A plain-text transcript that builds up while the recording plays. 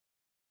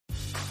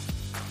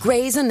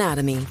Grey's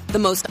Anatomy, the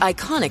most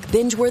iconic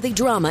binge-worthy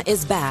drama,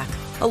 is back,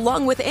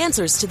 along with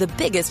answers to the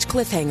biggest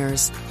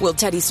cliffhangers. Will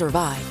Teddy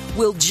survive?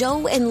 Will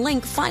Joe and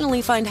Link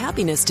finally find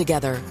happiness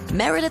together?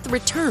 Meredith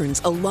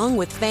returns along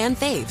with fan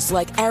faves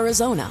like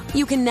Arizona.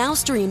 You can now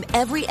stream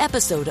every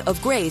episode of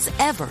Grey's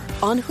ever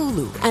on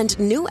Hulu, and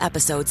new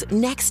episodes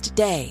next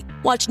day.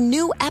 Watch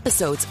new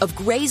episodes of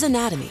Grey's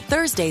Anatomy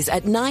Thursdays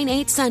at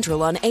 9/8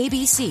 Central on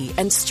ABC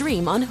and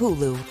stream on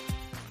Hulu.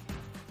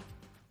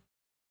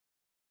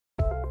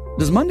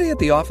 Does Monday at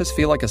the office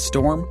feel like a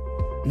storm?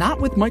 Not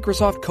with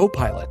Microsoft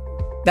Copilot.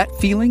 That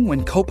feeling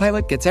when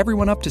Copilot gets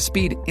everyone up to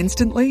speed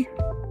instantly?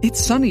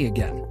 It's sunny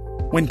again.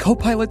 When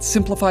Copilot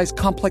simplifies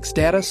complex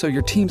data so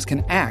your teams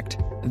can act,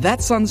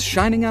 that sun's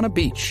shining on a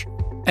beach.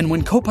 And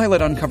when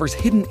Copilot uncovers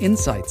hidden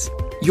insights,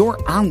 you're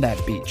on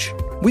that beach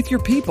with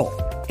your people,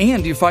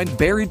 and you find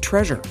buried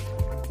treasure.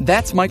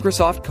 That's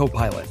Microsoft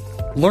Copilot.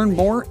 Learn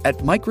more at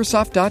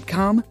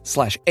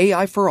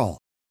Microsoft.com/AI for all.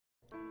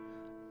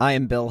 I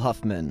am Bill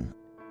Huffman,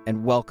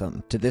 and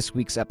welcome to this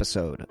week's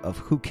episode of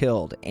Who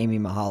Killed Amy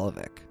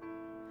Mihaljevic.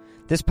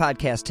 This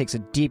podcast takes a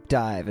deep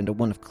dive into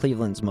one of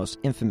Cleveland's most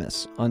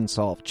infamous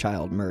unsolved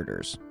child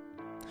murders.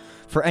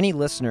 For any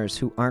listeners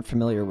who aren't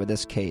familiar with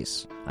this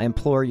case, I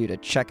implore you to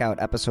check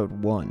out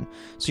episode 1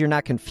 so you're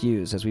not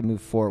confused as we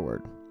move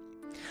forward.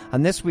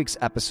 On this week's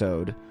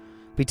episode,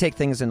 we take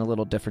things in a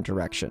little different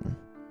direction.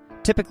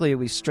 Typically,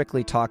 we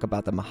strictly talk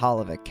about the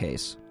Mihaljevic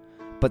case,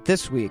 but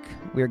this week,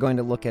 we are going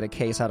to look at a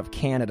case out of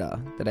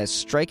Canada that has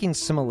striking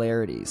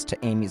similarities to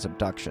Amy's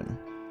abduction.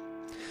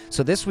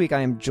 So this week, I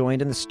am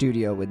joined in the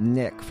studio with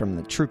Nick from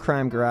the True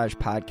Crime Garage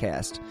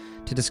podcast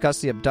to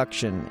discuss the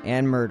abduction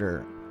and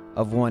murder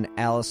of one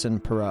Alison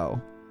Parrott.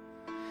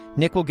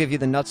 Nick will give you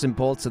the nuts and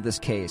bolts of this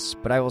case,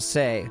 but I will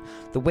say,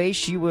 the way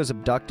she was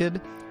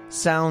abducted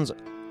sounds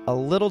a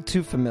little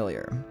too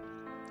familiar.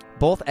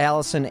 Both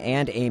Alison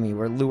and Amy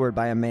were lured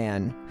by a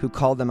man who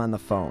called them on the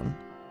phone.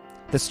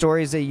 The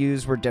stories they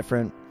used were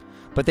different,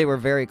 but they were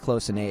very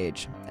close in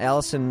age,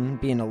 Alison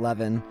being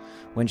 11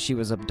 when she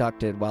was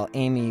abducted, while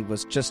Amy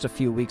was just a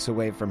few weeks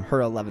away from her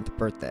 11th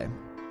birthday.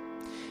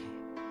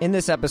 In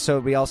this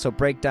episode, we also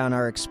break down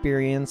our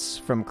experience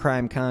from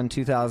CrimeCon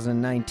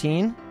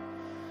 2019.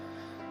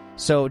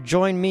 So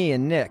join me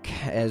and Nick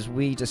as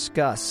we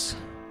discuss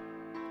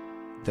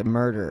the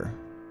murder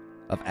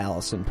of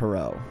Alison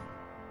Parrott.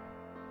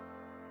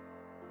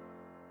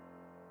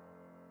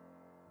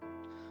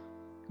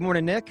 Good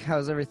morning, Nick.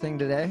 How's everything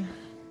today?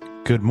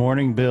 Good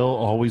morning, Bill.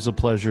 Always a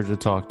pleasure to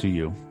talk to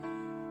you.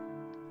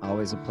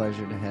 Always a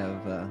pleasure to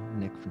have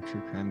Nick from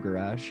True Crime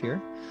Garage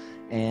here.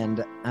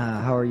 And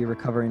how are you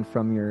recovering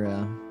from your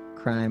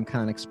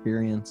CrimeCon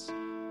experience?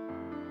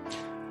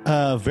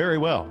 Very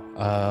well.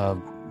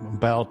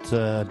 About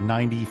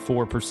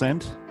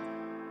 94%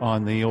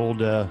 on the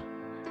old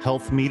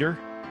health meter.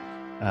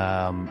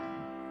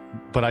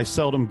 But I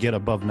seldom get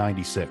above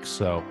 96,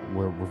 so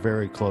we're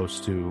very close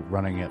to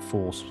running at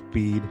full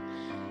speed.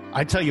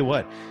 I tell you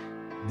what,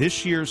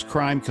 this year's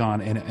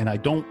CrimeCon, and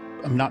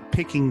I'm not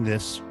picking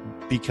this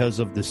because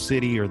of the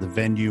city or the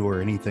venue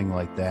or anything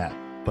like that,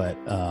 but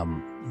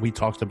we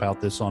talked about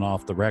this on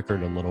Off the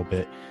Record a little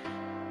bit.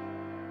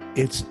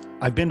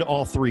 I've been to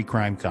all 3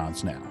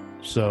 CrimeCons now,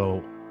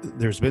 so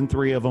there's been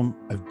 3 of them.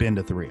 I've been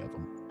to 3 of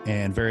them.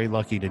 And very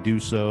lucky to do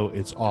so.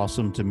 It's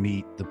awesome to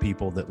meet the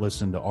people that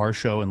listen to our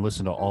show and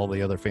listen to all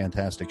the other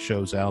fantastic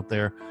shows out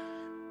there.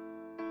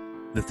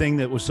 The thing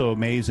that was so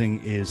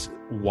amazing is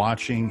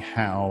watching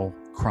how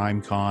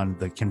CrimeCon,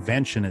 the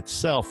convention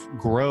itself,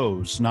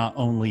 grows not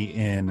only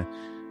in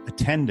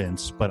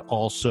attendance, but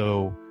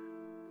also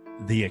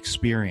the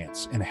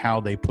experience and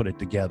how they put it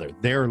together.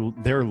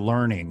 They're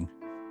learning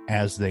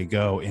as they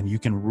go, and you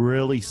can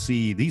really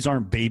see these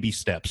aren't baby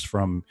steps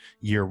from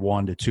year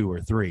 1 to 2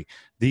 or 3.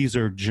 These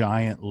are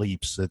giant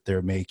leaps that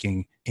they're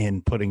making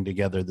in putting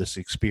together this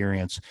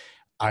experience.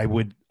 I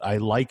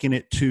liken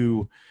it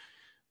to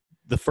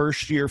the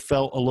first year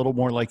felt a little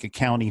more like a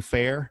county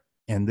fair,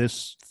 and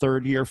this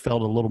third year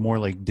felt a little more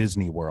like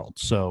Disney World.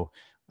 So,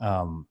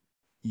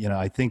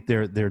 I think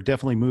they're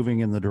definitely moving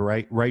in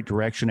the right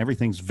direction.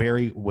 Everything's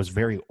was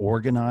very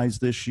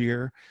organized this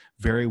year,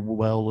 very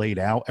well laid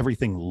out.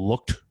 Everything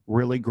looked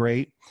really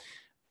great.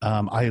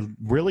 I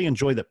really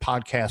enjoy that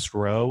Podcast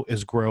Row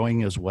is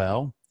growing as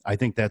well. I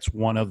think that's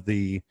one of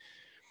the,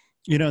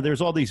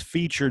 there's all these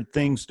featured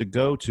things to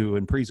go to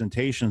and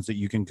presentations that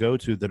you can go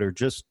to that are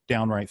just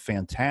downright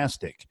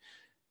fantastic.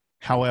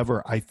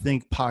 However, I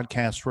think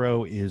Podcast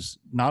Row is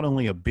not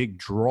only a big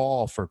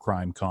draw for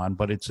CrimeCon,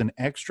 but it's an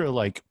extra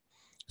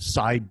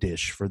side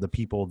dish for the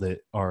people that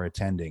are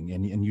attending.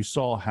 And you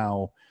saw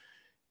how,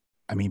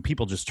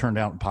 people just turned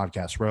out in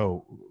Podcast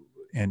Row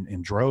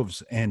in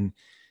droves. And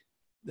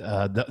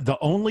the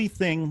only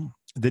thing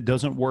that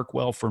doesn't work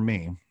well for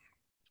me,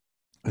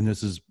 and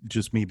this is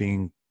just me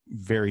being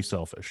very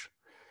selfish,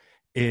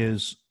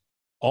 is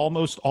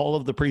almost all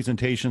of the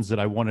presentations that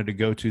I wanted to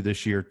go to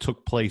this year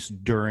took place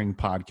during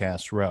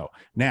Podcast Row.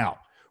 Now,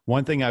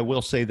 One thing I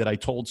will say that I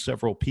told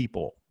several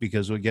people,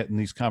 because we get in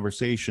these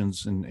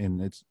conversations and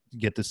it's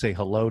get to say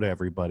hello to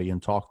everybody and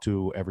talk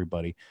to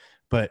everybody.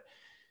 But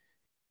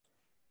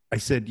I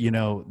said,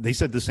 they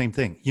said the same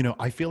thing.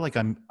 I feel like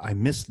I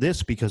missed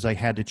this because I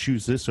had to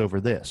choose this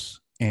over this.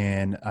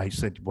 And I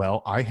said,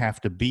 well, I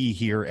have to be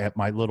here at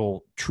my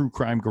little true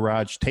crime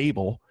garage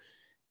table,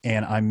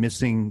 and I'm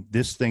missing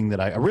this thing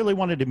that I really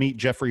wanted to meet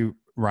Jeffrey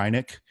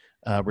Reinick,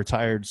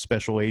 retired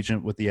special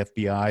agent with the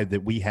FBI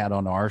that we had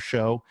on our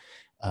show.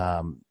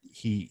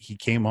 He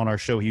came on our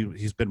show.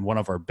 He's been one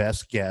of our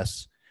best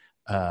guests.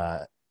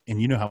 And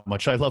you know how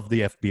much I love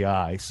the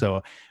FBI.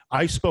 So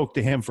I spoke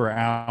to him for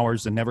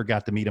hours and never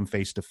got to meet him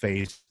face to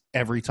face.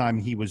 Every time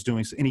he was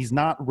doing, and he's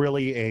not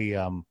really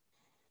an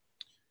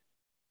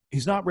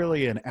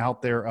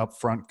out there up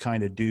front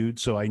kind of dude.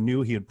 So I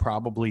knew he'd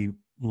probably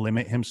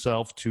limit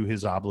himself to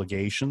his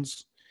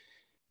obligations.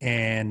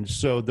 And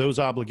so those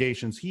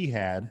obligations he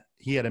had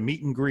a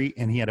meet and greet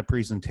and he had a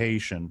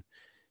presentation.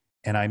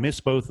 And I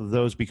missed both of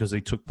those because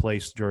they took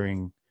place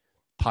during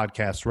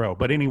Podcast Row.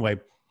 But anyway,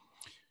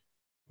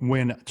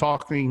 when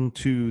talking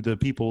to the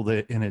people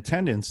that in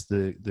attendance,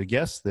 the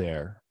guests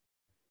there,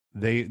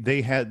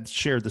 they had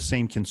shared the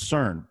same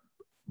concern.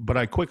 But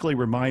I quickly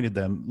reminded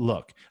them,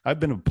 look, I've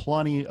been in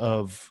plenty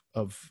of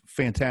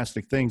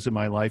fantastic things in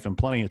my life and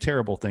plenty of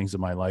terrible things in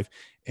my life.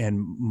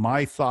 And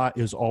my thought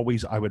is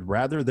always, I would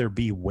rather there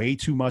be way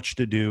too much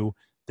to do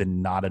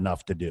than not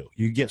enough to do.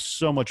 You get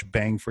so much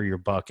bang for your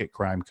buck at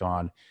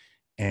CrimeCon.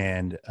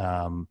 And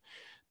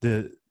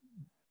the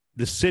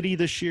city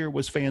this year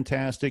was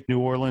fantastic. New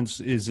Orleans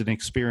is an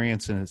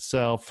experience in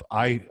itself.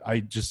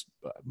 I just,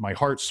 my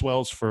heart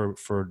swells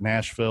for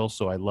Nashville.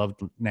 So I loved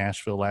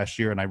Nashville last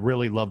year, and I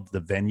really loved the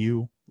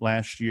venue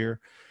last year.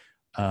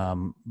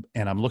 And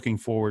I'm looking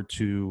forward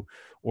to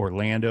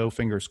Orlando.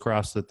 Fingers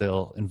crossed that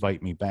they'll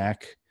invite me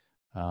back.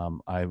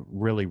 I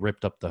really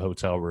ripped up the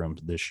hotel room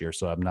this year,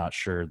 so I'm not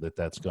sure that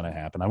that's going to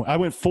happen. I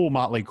went full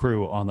Motley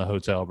Crue on the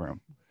hotel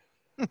room.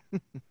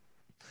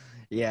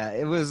 Yeah,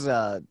 it was,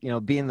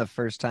 being the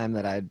first time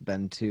that I'd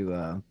been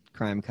to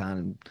CrimeCon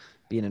and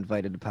being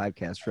invited to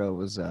Podcast Row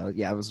was,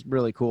 it was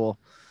really cool.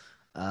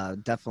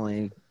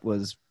 Definitely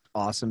was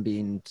awesome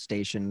being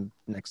stationed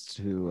next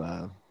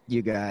to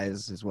you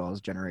guys, as well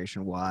as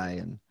Generation Y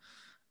and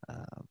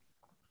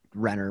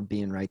Renner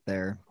being right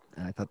there.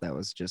 And I thought that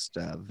was just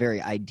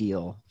very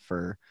ideal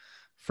for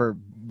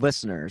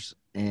listeners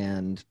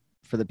and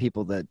for the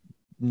people that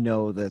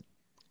know that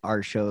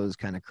our shows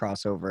kind of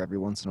cross over every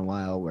once in a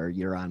while, where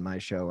you're on my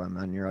show, I'm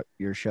on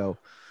your show,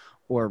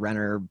 or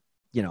Renner,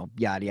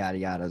 yada, yada,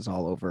 yada is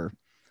all over,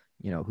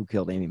 Who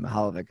Killed Amy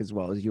Mihaljevic, as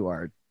well as you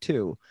are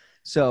too.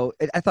 So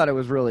I thought it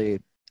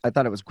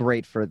was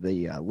great for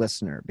the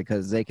listener,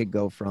 because they could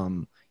go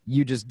from,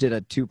 you just did a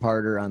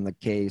 2-parter on the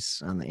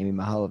case, on the Amy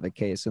Mihaljevic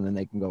case, and then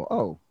they can go,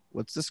 oh,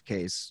 what's this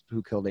case?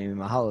 Who Killed Amy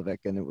Mihaljevic?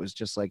 And it was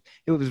just like,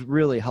 it was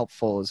really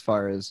helpful as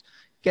far as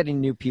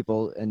getting new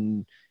people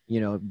and,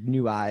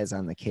 new eyes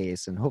on the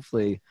case, and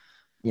hopefully,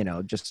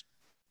 just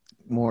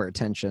more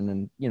attention.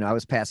 And, I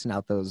was passing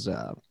out those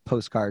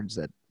postcards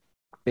that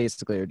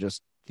basically are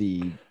just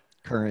the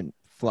current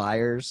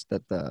flyers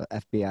that the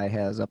FBI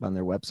has up on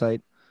their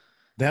website.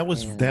 That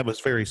was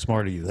very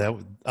smart of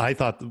you. I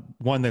thought,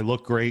 one, they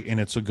look great, and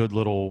it's a good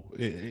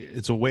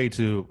it's a way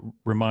to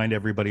remind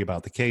everybody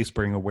about the case,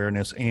 bring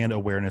awareness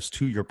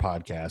to your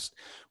podcast,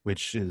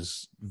 which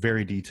is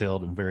very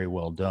detailed and very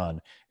well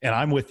done. And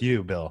I'm with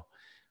you, Bill.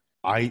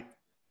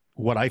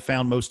 What I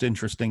found most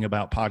interesting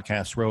about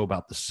Podcast Row,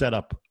 about the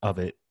setup of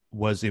it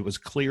was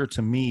clear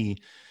to me,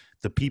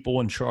 the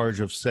people in charge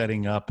of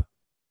setting up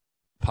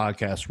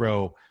Podcast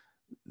Row,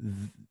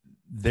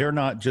 they're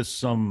not just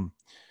some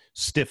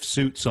stiff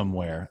suit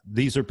somewhere.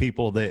 These are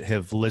people that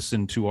have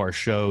listened to our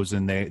shows,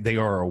 and they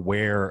are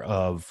aware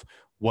of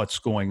what's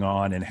going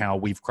on and how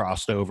we've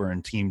crossed over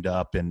and teamed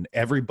up. And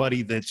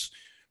everybody that's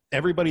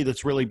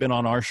really been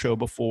on our show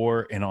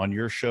before and on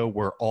your show,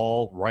 we're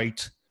all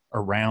right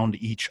around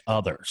each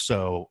other.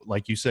 So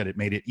like you said, it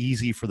made it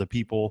easy for the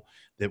people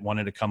that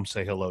wanted to come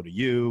say hello to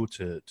you,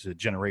 to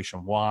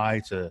Generation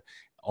Y, to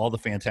all the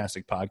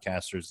fantastic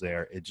podcasters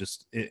there.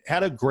 It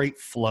had a great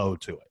flow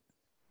to it.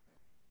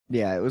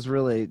 Yeah,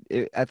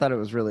 I thought it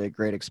was really a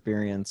great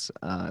experience.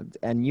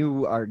 And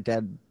you are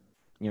dead,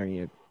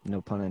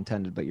 no pun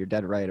intended, but you're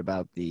dead right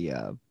about the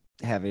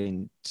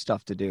having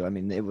stuff to do. I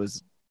mean, it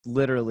was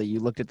literally,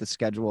 you looked at the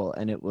schedule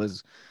and it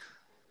was,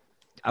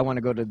 I want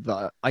to go to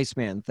the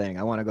Iceman thing.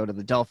 I want to go to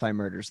the Delphi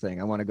murders thing.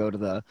 I want to go to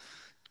the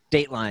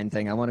Dateline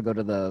thing. I want to go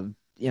to the,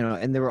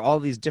 and there were all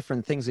these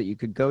different things that you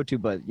could go to.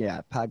 But yeah,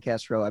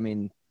 Podcast Row, I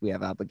mean, we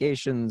have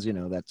obligations,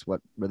 that's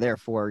what we're there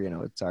for.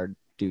 It's our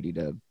duty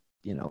to,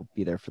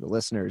 be there for the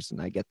listeners,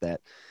 and I get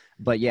that.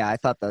 But yeah, I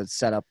thought the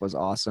setup was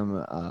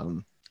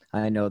awesome.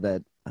 I know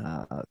that,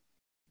 the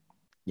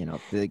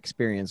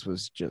experience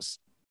was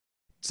just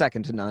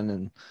second to none.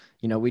 And,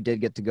 we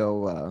did get to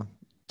go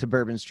to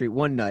Bourbon Street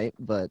one night,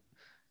 but,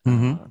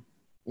 and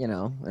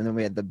then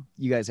we had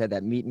you guys had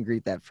that meet and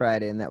greet that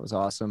Friday, and that was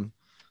awesome.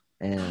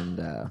 And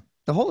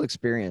the whole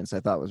experience I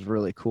thought was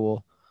really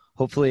cool.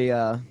 hopefully,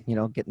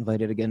 get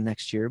invited again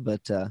next year.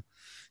 But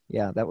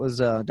yeah, that was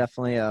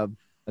definitely a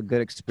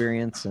good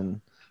experience.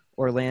 And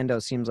Orlando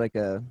seems like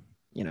a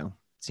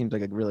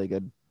really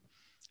good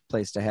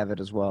place to have it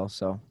as well.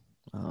 So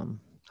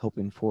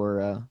hoping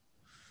for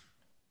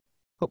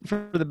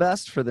the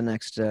best for the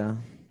next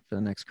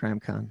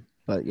CrimeCon.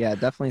 But yeah, it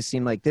definitely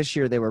seemed like this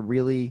year they were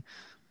really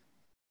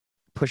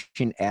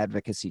pushing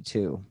advocacy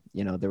too.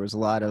 There was a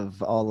lot of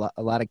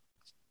the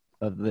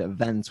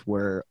events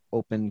were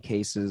open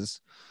cases,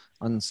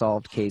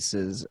 unsolved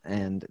cases,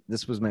 and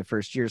this was my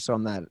first year, so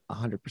I'm not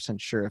 100%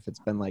 sure if it's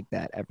been like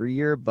that every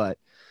year, but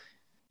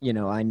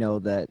I know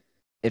that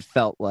it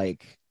felt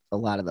like a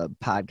lot of the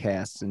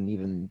podcasts and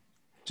even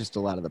just a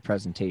lot of the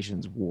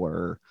presentations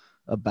were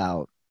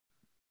about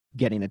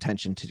getting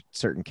attention to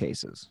certain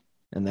cases.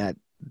 And that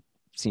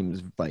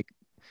seems like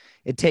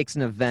it takes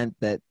an event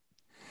that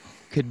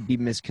could be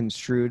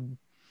misconstrued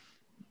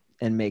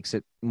and makes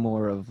it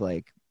more of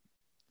like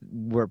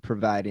we're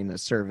providing a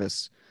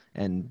service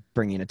and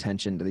bringing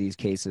attention to these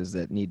cases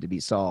that need to be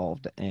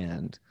solved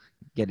and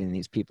getting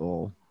these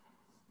people,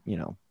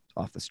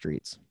 off the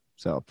streets.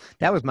 So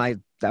that was my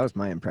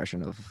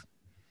impression of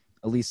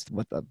at least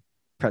what the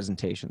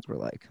presentations were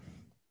like.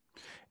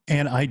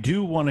 And I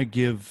do want to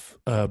give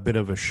a bit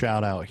of a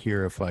shout out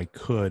here, if I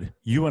could.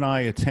 You and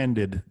I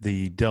attended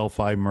the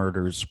Delphi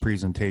murders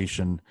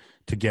presentation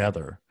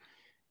together.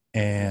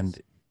 And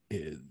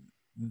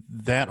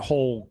that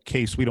whole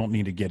case, we don't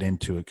need to get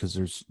into it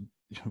because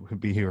we'll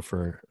be here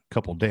for a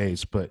couple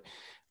days. But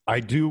I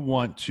do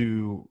want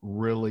to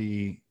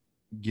really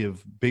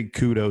give big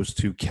kudos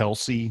to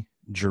Kelsey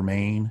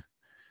Germain,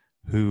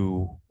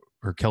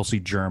 Kelsey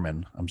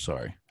German. I'm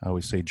sorry. I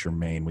always say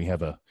Germain. We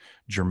have a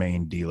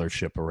Germain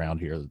dealership around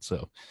here.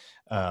 So,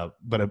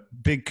 but a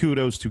big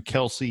kudos to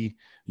Kelsey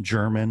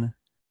German,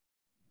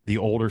 the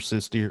older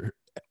sister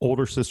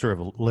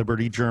of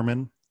Liberty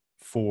German,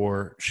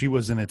 she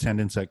was in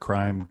attendance at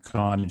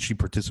CrimeCon and she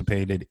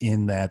participated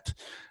in that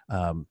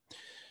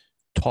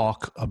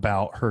talk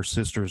about her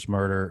sister's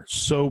murder.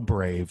 So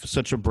brave,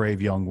 such a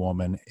brave young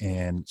woman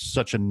and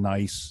such a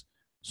nice,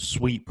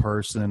 sweet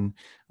person.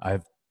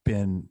 I've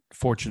been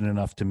fortunate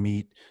enough to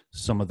meet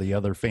some of the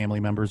other family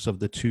members of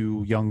the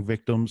two young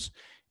victims,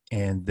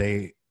 and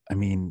it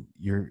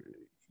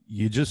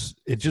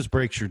just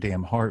breaks your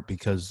damn heart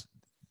because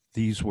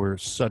these were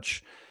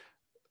such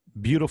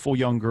beautiful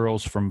young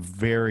girls from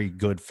very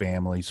good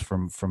families,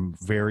 from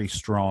very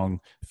strong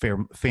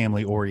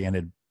family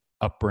oriented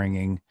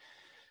upbringing.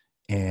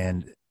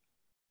 And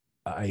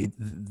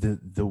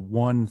the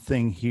one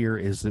thing here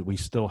is that we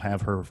still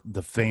have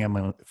the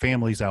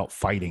families out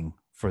fighting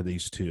for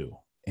these two,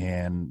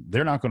 and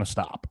they're not going to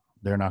stop.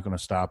 They're not going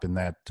to stop. And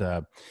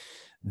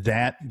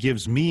that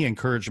gives me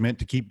encouragement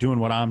to keep doing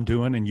what I'm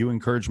doing, and you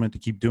encouragement to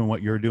keep doing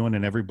what you're doing,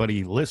 and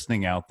everybody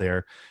listening out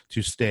there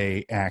to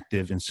stay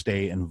active and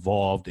stay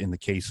involved in the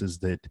cases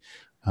that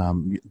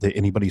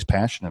anybody's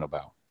passionate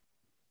about.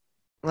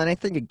 And I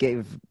think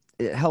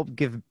it helped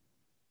give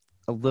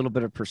a little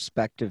bit of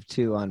perspective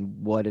too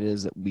on what it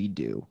is that we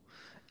do.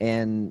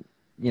 And,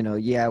 we're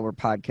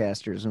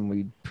podcasters and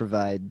we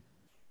provide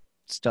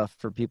stuff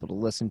for people to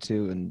listen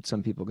to, and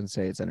some people can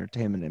say it's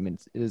entertainment. I mean,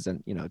 it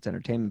isn't, it's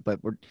entertainment, but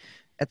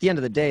at the end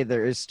of the day,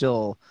 there is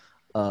still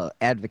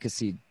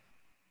advocacy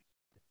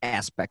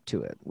aspect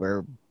to it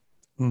where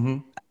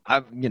we're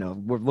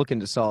looking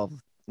to solve,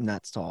 we're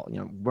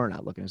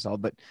not looking to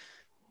solve, but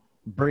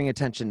bring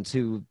attention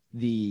to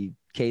the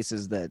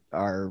cases that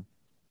are,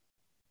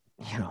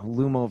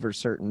 loom over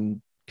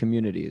certain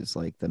communities,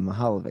 like the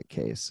Mihalovic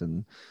case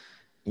and,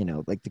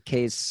 like the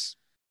case.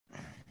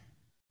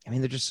 I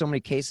mean, there's just so many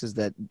cases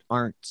that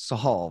aren't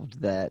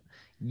solved that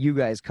you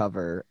guys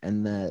cover,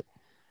 and that,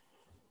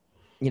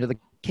 the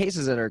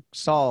cases that are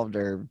solved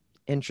are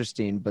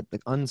interesting, but the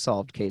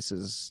unsolved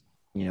cases,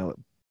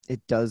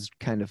 it does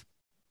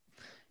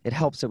it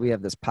helps that we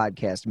have this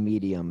podcast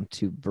medium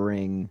to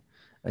bring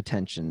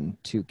attention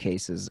to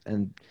cases.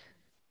 And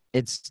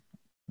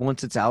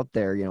once it's out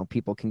there,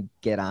 people can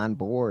get on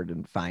board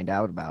and find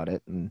out about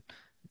it. And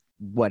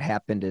what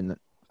happened in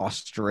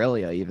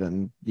Australia,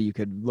 even, you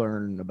could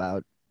learn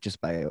about just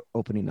by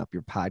opening up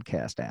your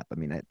podcast app. I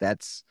mean,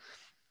 that's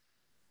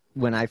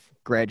when I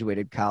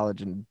graduated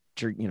college and,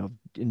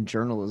 in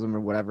journalism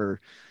or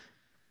whatever,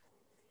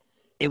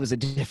 it was a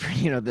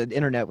different, the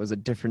internet was a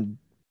different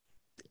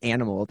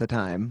animal at the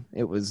time.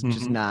 It was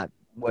just not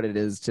what it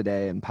is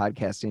today, and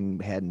podcasting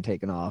hadn't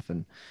taken off.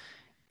 And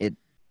I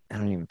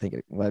don't even think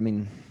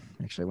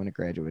actually when I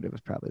graduated, it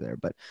was probably there.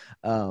 But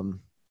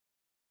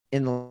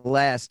in the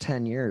last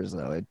 10 years,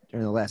 though,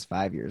 in the last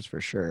 5 years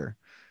for sure,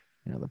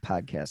 the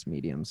podcast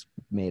mediums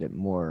made it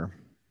more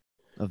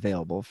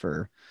available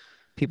for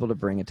people to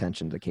bring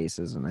attention to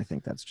cases. And I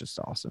think that's just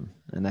awesome.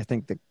 And I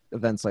think the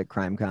events like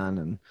CrimeCon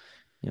and,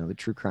 the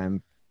true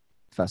crime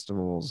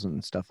festivals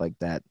and stuff like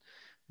that,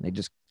 they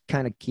just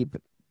kind of keep,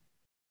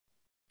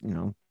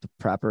 the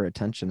proper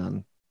attention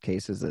on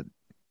cases that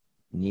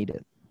need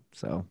it.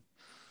 So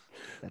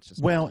that's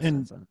just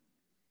and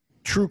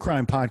True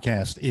Crime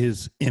Podcast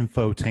is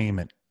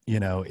infotainment.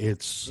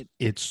 it's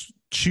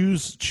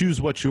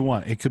choose what you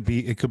want. It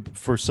could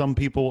for some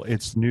people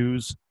it's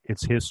news,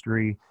 it's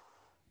history,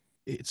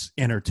 it's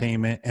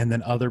entertainment, and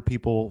then other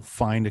people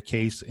find a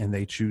case and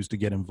they choose to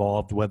get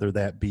involved, whether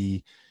that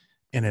be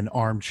in an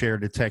armchair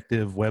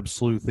detective web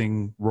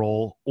sleuthing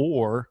role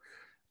or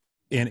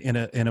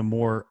in a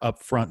more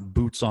upfront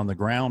boots on the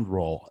ground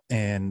role.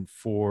 And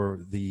for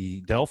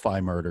the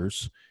Delphi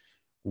murders,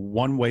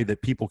 one way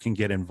that people can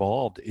get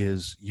involved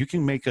is you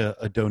can make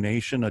a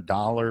donation, $1,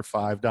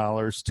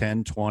 $5,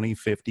 10, 20,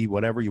 50,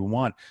 whatever you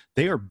want.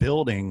 They are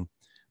building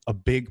a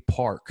big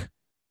park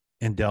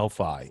in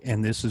Delphi,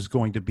 and this is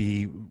going to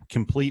be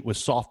complete with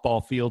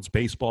softball fields,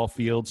 baseball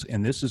fields,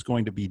 and this is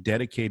going to be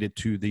dedicated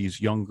to these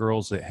young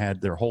girls that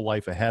had their whole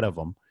life ahead of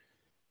them.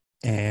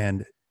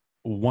 And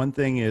one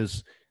thing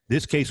is,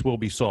 this case will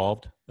be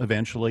solved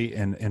eventually,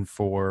 and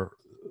for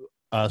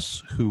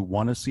us who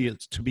want to see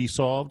it to be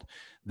solved,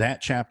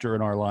 that chapter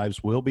in our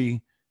lives will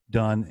be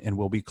done and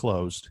will be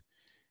closed.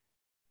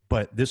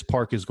 But this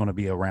park is going to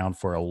be around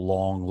for a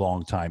long,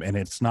 long time. And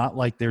it's not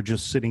like they're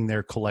just sitting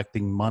there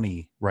collecting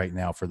money right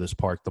now for this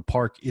park. The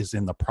park is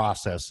in the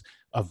process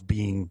of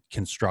being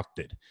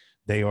constructed.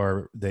 They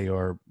are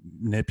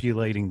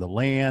manipulating the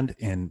land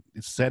and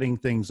setting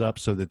things up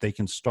so that they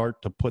can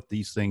start to put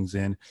these things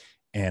in.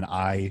 And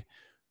I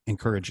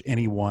encourage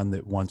anyone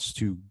that wants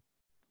to,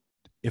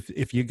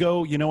 if you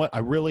go, you know what, I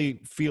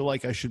really feel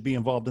like I should be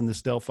involved in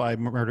this Delphi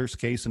murders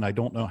case and I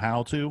don't know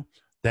how to,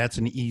 that's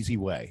an easy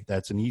way.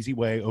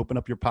 Open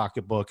up your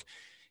pocketbook.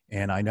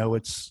 And I know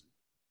it's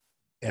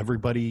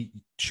everybody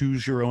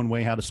choose your own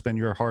way how to spend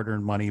your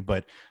hard-earned money,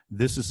 but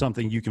this is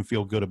something you can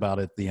feel good about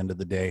at the end of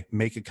the day.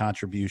 Make a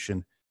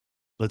contribution.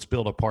 Let's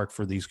build a park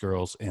for these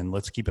girls and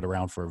let's keep it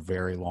around for a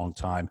very long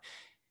time.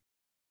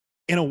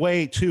 In a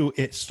way, too,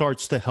 it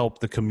starts to help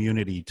the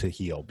community to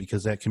heal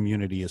because that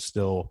community is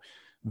still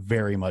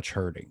very much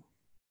hurting.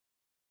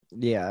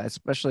 Yeah,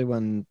 especially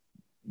when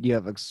you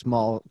have a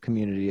small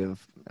community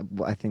of,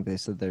 I think they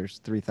said there's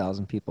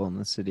 3,000 people in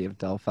the city of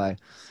Delphi.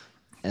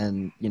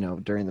 And,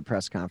 during the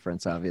press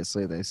conference,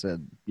 obviously, they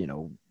said,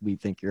 we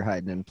think you're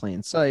hiding in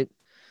plain sight.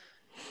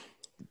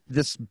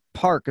 This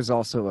park is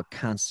also a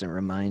constant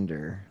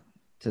reminder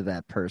to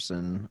that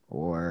person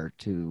or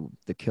to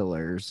the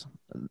killers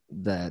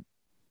that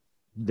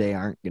they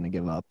aren't going to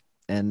give up.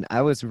 And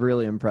I was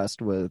really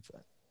impressed with,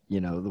 the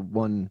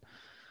one,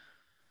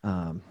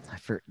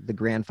 the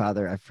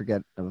grandfather, I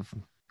forget of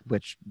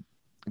which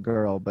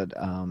girl, but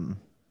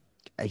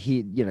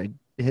he,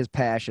 his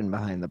passion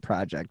behind the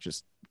project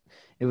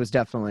it was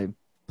definitely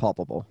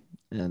palpable.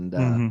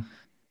 And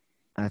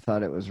I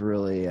thought it was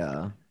really,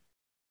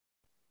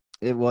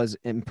 it was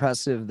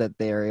impressive that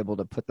they are able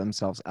to put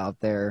themselves out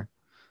there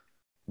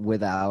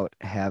without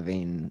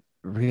having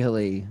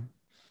really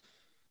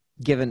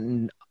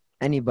given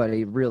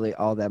anybody really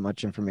all that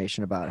much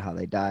information about how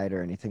they died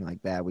or anything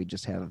like that. We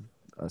just have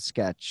a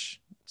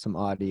sketch, some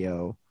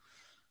audio,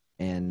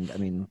 and I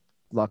mean,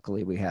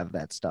 luckily we have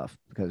that stuff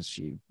because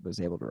she was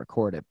able to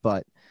record it.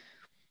 But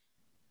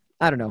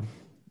I don't know.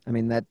 I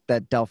mean,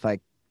 that Delphi,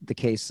 the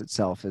case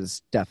itself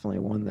is definitely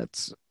one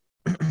that's,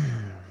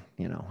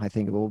 I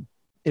think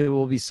it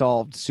will be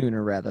solved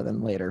sooner rather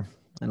than later.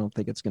 I don't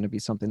think it's going to be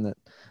something that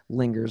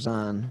lingers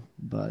on,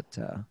 but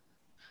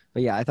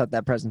yeah, I thought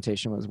that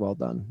presentation was well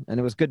done, and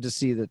it was good to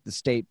see that the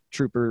state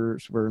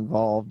troopers were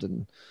involved,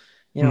 and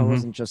it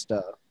wasn't just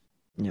I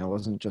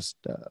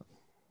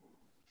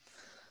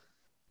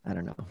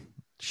don't know,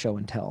 show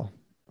and tell.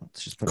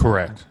 Let's just put it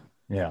correct.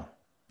 Yeah,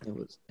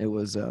 it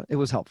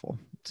was helpful.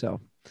 So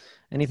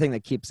anything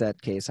that keeps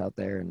that case out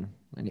there, and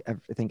I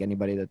think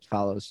anybody that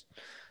follows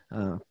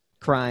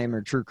crime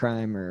or true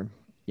crime or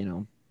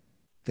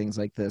things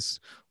like this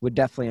would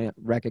definitely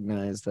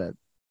recognize that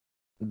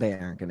they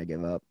aren't going to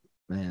give up.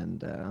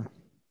 And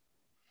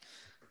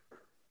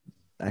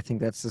I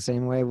think that's the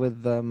same way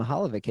with the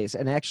Mihalovic case.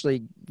 And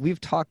actually, we've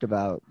talked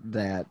about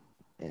that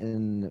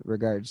in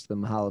regards to the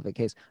Mihalovic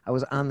case. I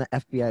was on the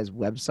FBI's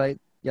website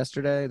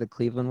yesterday, the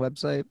Cleveland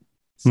website.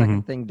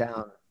 Second thing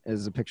down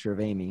is a picture of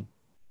Amy.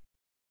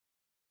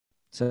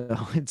 So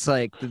it's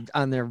like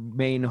on their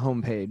main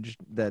homepage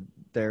that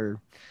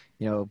they're,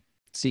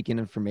 seeking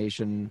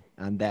information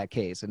on that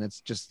case. And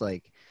it's just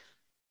like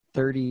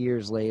 30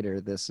 years later,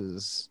 this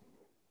is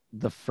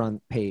the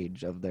front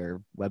page of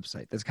their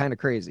website. That's kind of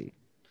crazy,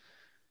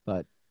 but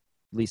at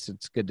least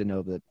it's good to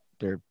know that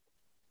they're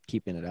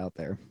keeping it out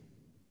there.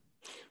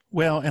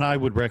 Well, and I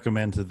would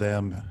recommend to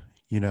them,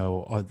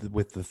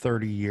 with the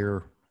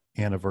 30-year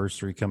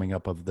anniversary coming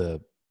up of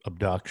the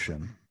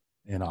abduction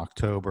in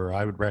October,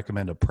 I would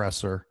recommend a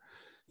presser,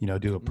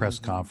 do a press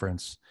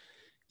conference,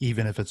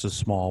 even if it's a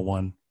small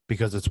one,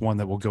 because it's one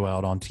that will go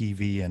out on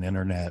TV and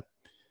internet.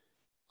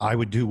 I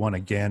would do one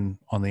again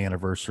on the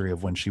anniversary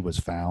of when she was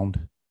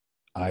found.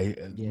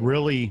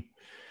 Really,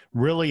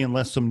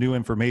 unless some new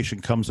information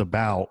comes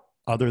about,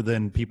 other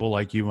than people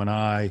like you and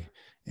I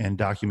and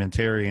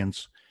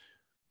documentarians,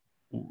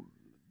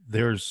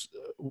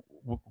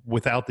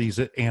 without these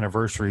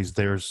anniversaries,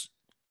 there's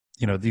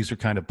these are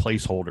kind of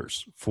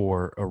placeholders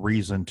for a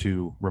reason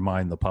to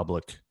remind the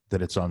public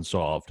that it's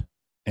unsolved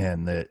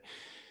and that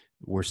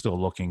we're still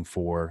looking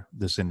for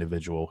this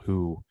individual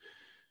who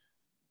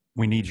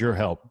we need your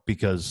help,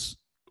 because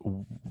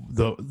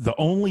the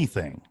only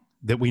thing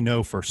that we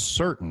know for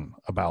certain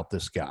about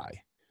this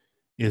guy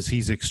is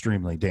he's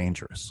extremely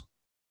dangerous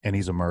and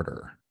he's a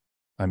murderer.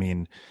 I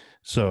mean,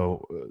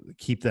 so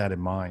keep that in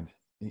mind,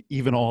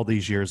 even all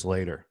these years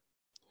later.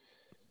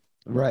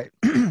 Right.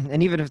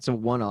 And even if it's a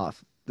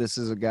one-off, this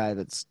is a guy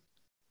that's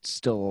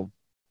still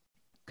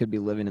could be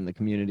living in the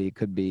community,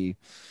 could be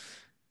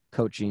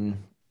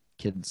coaching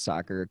kids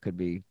soccer, could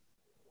be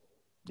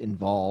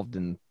involved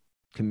in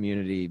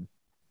community,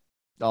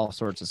 all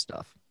sorts of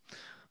stuff.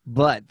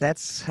 But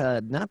that's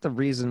not the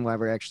reason why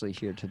we're actually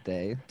here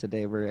today.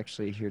 Today we're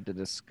actually here to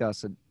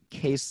discuss a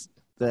case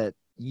that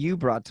you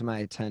brought to my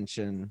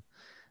attention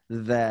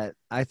that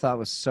I thought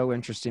was so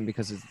interesting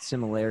because of the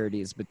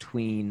similarities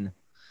between,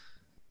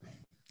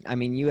 I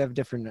mean, you have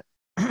different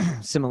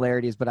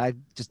similarities, but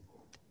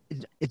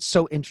it's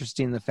so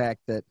interesting the fact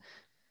that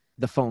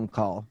the phone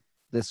call,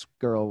 this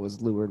girl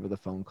was lured with a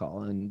phone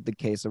call, and the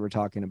case that we're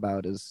talking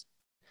about is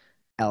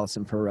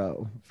Alison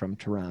Parrott from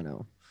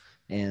Toronto.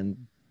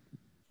 And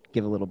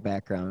give a little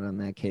background on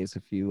that case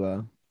if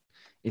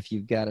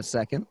you've got a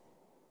second.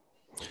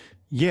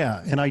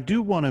 Yeah, and I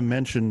do want to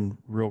mention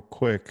real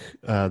quick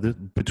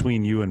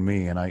between you and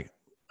me, and I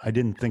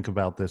didn't think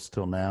about this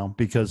till now,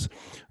 because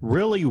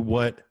really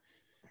what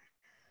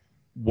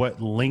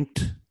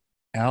linked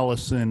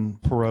Alison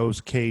Parrott's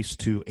case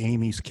to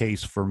Amy's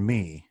case for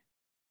me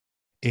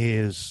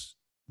is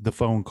the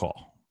phone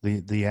call,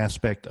 the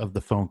aspect of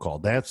the phone call.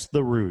 That's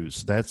the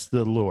ruse, that's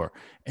the lure.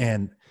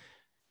 And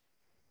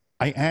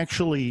I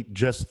actually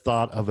just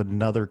thought of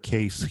another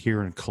case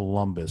here in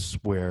Columbus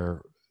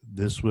where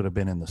this would have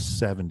been in the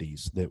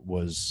 70s that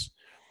was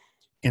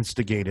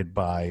instigated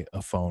by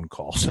a phone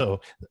call. So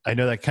I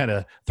know that kind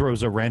of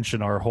throws a wrench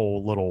in our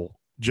whole little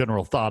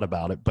general thought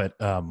about it, but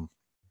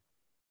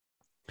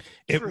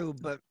true.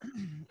 But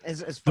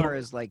as far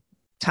as like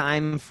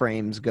time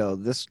frames go,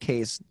 this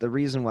case, the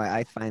reason why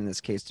I find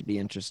this case to be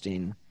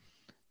interesting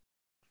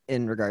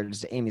in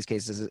regards to Amy's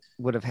case is it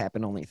would have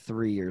happened only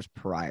 3 years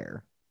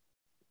prior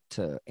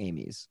to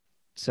Amy's.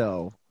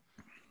 So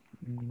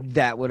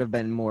that would have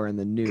been more in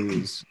the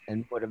news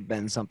and would have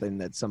been something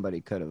that somebody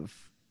could have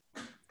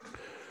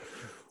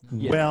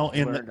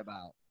learned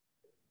about.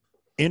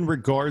 In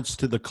regards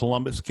to the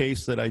Columbus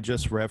case that I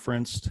just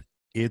referenced,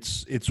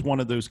 it's one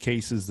of those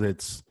cases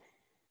that's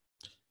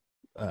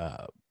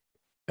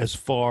as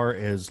far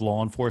as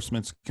law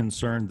enforcement's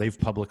concerned, they've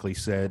publicly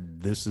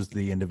said this is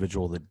the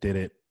individual that did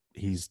it.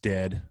 He's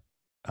dead.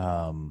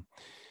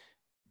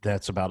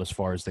 That's about as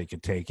far as they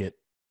could take it.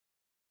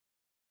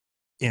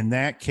 In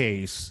that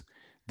case,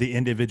 the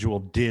individual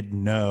did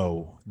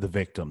know the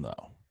victim,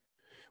 though,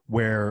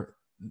 where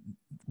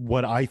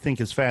what I think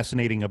is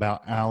fascinating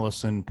about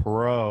Alison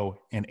Parrott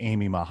and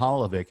Amy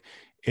Mahalovic,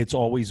 it's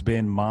always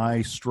been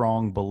my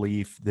strong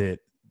belief that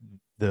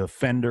the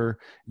offender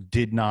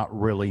did not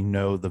really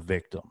know the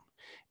victim.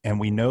 And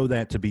we know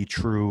that to be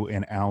true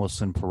in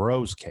Alison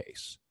Parrott's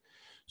case.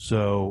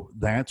 So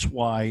that's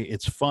why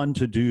it's fun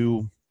to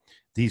do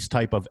these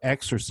type of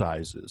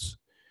exercises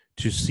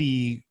to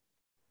see.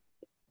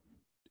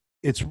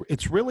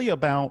 It's really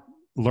about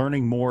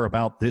learning more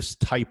about this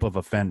type of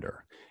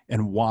offender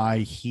and why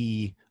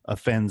he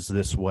offends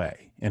this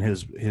way and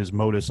his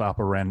modus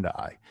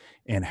operandi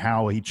and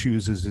how he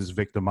chooses his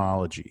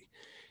victimology.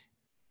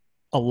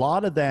 A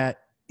lot of that,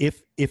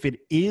 if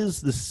it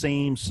is the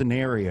same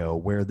scenario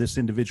where this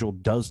individual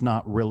does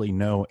not really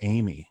know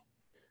Amy,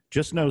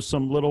 just knows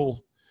some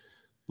little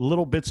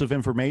bits of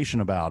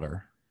information about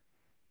her,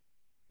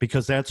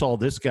 because that's all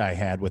this guy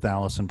had with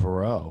Alison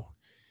Parrott.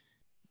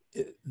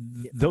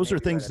 Those are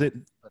things that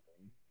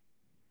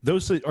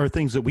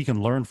we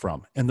can learn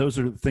from, and those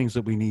are things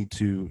that we need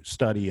to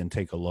study and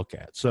take a look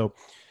at. So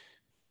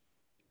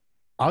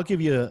I'll give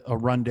you a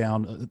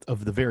rundown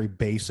of the very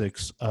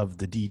basics of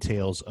the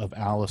details of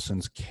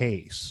Alison's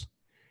case,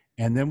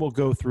 and then we'll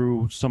go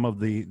through some of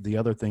the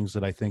other things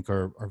that I think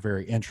are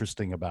very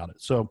interesting about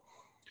it. So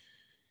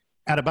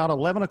at about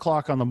 11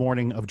 o'clock on the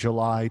morning of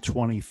July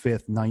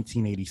 25th,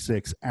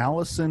 1986,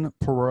 Alison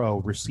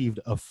Parrott received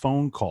a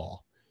phone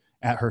call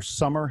at her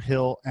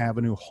Summerhill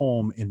Avenue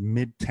home in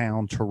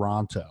Midtown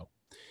Toronto.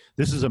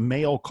 This is a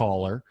male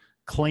caller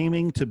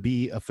claiming to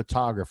be a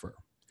photographer.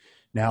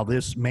 Now,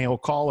 this male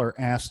caller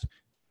asked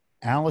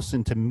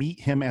Alison to meet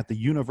him at the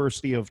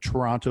University of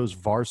Toronto's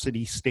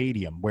Varsity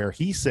Stadium, where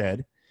he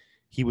said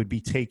he would be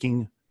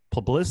taking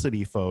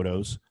publicity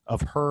photos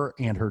of her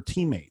and her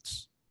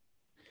teammates.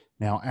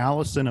 Now,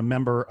 Alison, a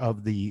member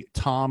of the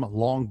Tom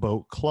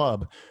Longboat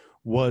Club,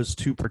 was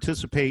to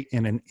participate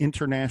in an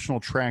international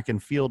track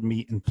and field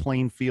meet in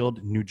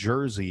Plainfield, New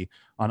Jersey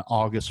on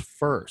August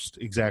 1st,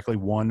 exactly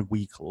 1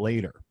 week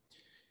later.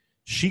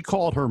 She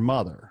called her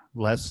mother,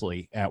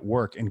 Leslie, at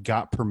work and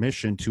got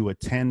permission to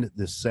attend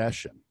this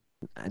session.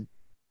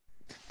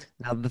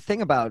 Now, the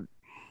thing about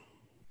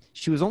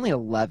She was only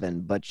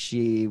 11, but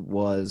she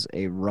was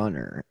a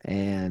runner,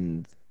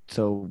 and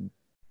so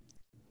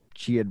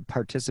she had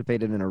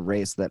participated in a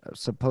race that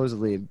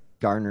supposedly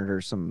garnered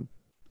her some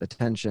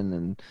attention,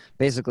 and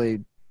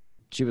basically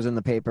she was in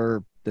the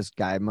paper. This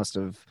guy must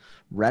have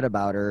read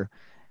about her,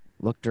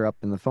 looked her up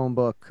in the phone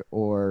book,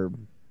 or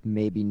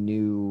maybe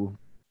knew.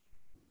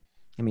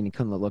 I mean, he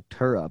couldn't have looked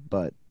her up,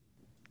 but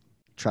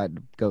tried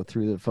to go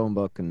through the phone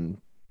book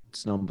and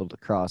stumbled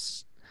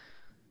across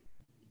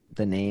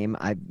the name.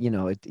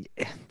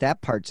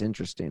 That part's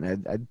interesting.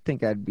 I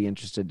think I'd be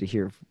interested to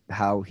hear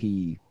how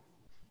he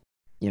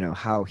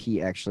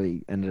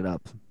actually ended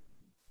up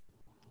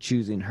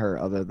choosing her,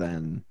 other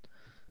than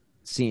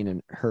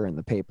seeing her in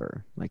the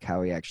paper, like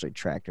how he actually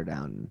tracked her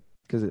down,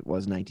 because it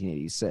was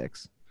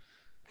 1986.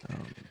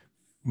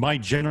 My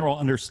general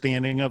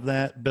understanding of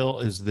that, Bill,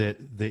 is that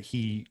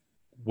he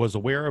was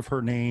aware of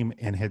her name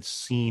and had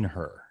seen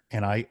her,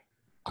 and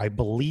I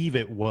believe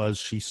it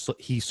was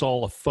he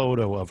saw a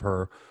photo of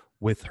her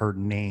with her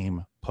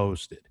name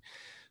posted.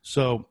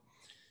 So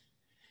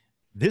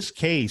this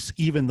case,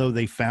 even though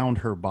they found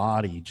her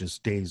body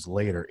just days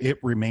later, it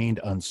remained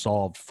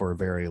unsolved for a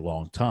very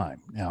long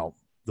time. Now,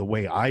 the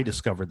way I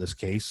discovered this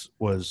case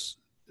was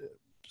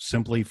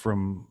simply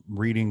from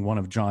reading one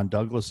of John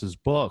Douglas's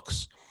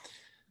books.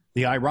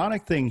 The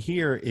ironic thing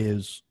here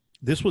is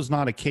this was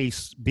not a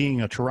case,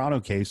 being a Toronto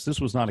case, this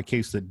was not a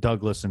case that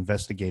Douglas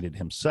investigated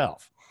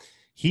himself.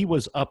 He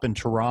was up in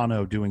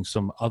Toronto doing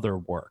some other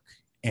work.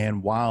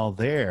 And while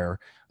there,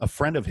 a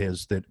friend of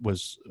his that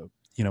was,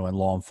 in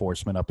law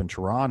enforcement up in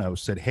Toronto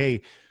said,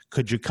 "Hey,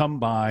 could you come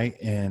by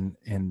and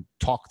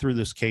talk through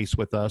this case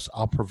with us?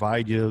 I'll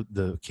provide you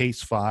the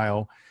case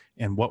file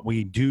and what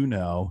we do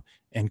know.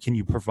 And can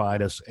you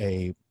provide us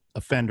a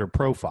offender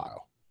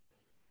profile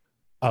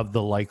of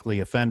the likely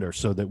offender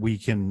so that we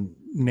can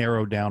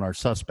narrow down our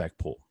suspect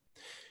pool?"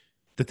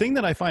 The thing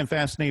that I find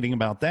fascinating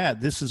about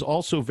that, this is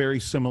also very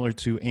similar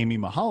to Amy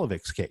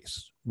Mihaljevich's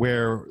case,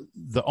 where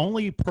the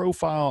only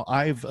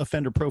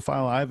offender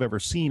profile I've ever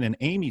seen in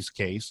Amy's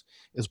case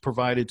is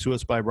provided to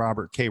us by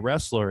Robert K.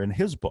 Ressler in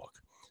his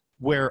book,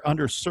 where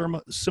under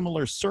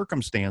similar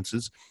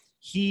circumstances,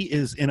 he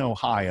is in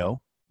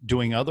Ohio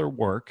doing other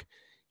work.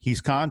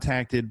 He's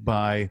contacted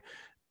by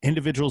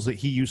individuals that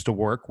he used to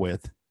work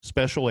with,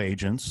 special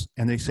agents,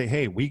 and they say,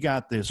 "Hey, we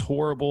got this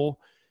horrible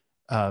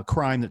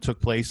crime that took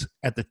place."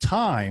 At the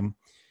time,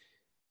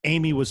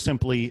 Amy was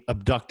simply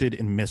abducted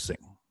and missing.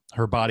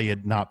 Her body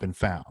had not been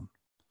found.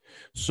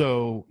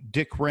 So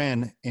Dick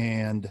Wren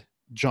and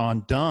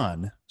John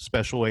Dunn,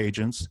 special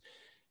agents,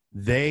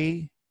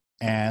 they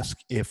ask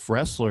if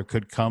Ressler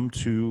could come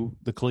to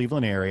the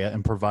Cleveland area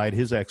and provide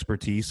his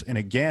expertise. And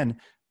again,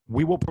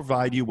 we will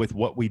provide you with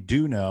what we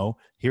do know.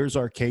 Here's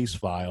our case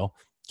file.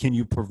 Can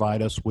you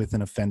provide us with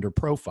an offender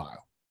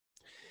profile?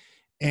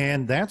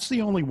 And that's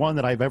the only one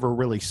that I've ever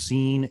really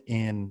seen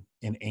in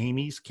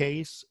Amy's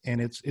case.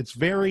 And it's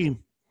very,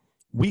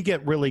 we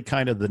get really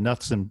kind of the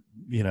nuts and,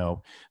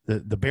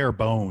 the bare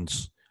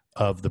bones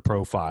of the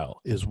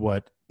profile is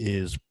what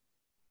is,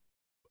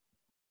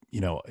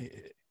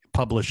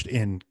 published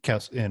in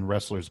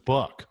Ressler's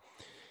book.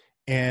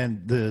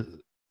 And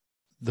the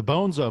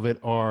bones of it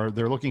are,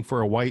 they're looking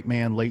for a white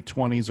man, late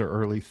 20s or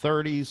early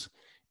 30s,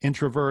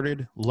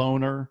 introverted,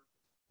 loner,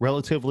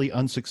 relatively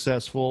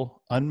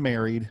unsuccessful,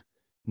 unmarried,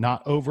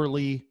 not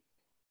overly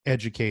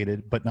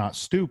educated, but not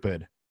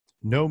stupid,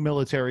 no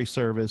military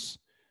service,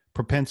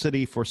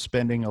 propensity for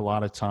spending a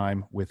lot of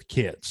time with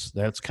kids.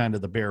 That's kind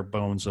of the bare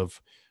bones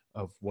of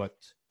what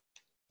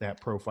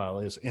that profile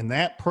is. And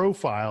that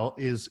profile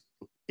is,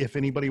 if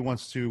anybody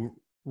wants to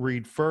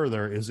read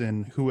further, is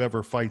in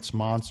Whoever Fights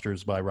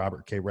Monsters by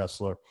Robert K.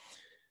 Ressler.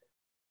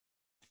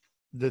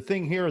 The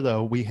thing here,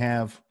 though, we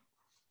have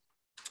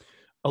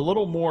a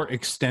little more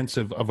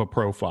extensive of a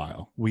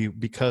profile.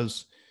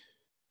 Because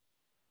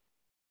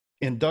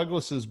in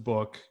Douglas's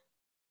book,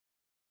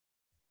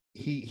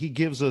 he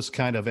gives us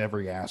kind of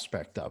every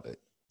aspect of it.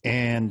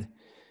 And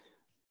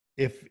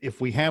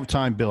if we have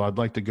time, Bill, I'd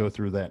like to go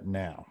through that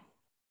now.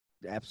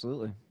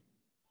 Absolutely.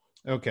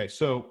 Okay,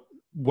 so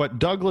what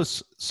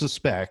Douglas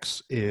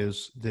suspects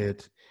is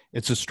that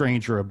it's a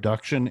stranger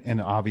abduction,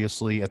 and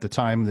obviously at the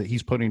time that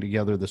he's putting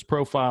together this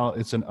profile,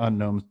 it's an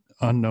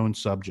unknown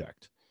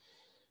subject.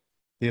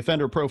 The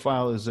offender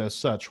profile is as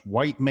such: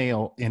 white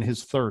male in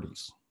his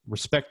 30s,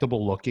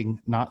 respectable looking,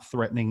 not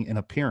threatening in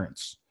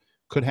appearance,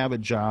 could have a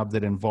job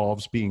that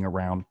involves being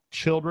around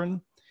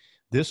children.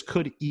 This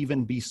could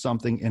even be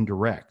something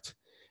indirect.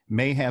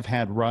 May have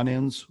had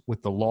run-ins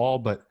with the law,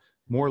 but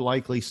more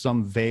likely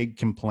some vague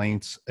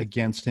complaints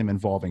against him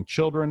involving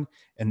children,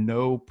 and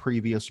no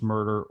previous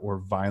murder or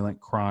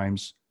violent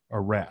crimes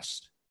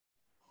arrest.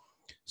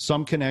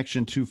 Some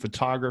connection to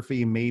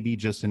photography, maybe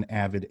just an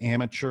avid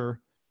amateur,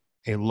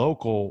 a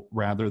local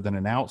rather than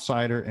an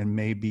outsider, and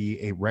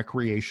maybe a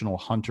recreational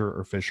hunter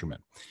or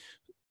fisherman.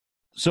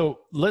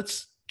 So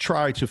let's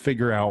try to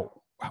figure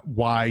out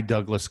why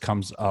Douglas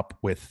comes up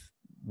with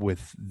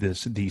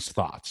these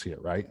thoughts here,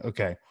 right?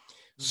 Okay.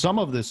 Some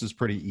of this is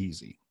pretty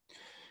easy.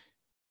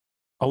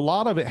 A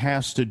lot of it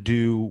has to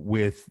do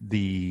with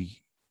the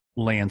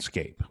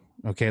landscape.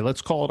 Okay,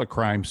 let's call it a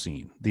crime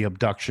scene, the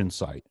abduction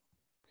site.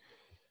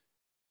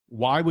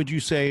 Why would you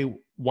say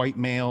white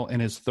male in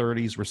his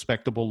 30s,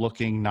 respectable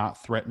looking,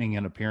 not threatening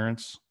in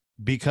appearance?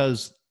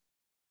 Because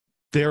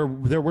there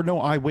were no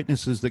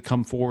eyewitnesses that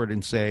come forward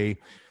and say,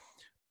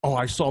 oh,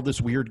 I saw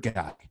this weird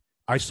guy.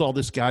 I saw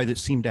this guy that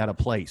seemed out of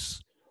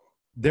place.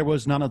 There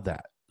was none of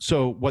that.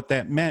 So what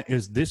that meant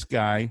is this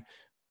guy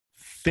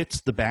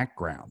fits the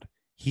background.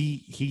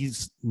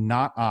 He's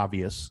not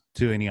obvious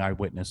to any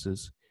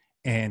eyewitnesses,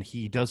 and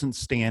he doesn't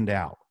stand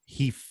out.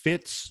 He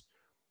fits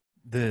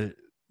the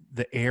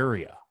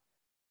area.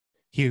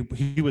 He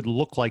would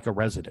look like a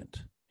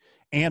resident.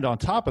 And on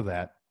top of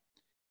that,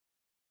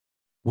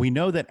 we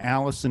know that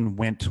Alison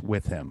went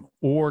with him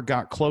or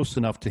got close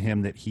enough to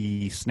him that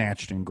he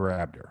snatched and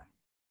grabbed her.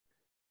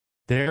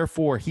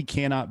 Therefore, he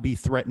cannot be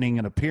threatening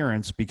in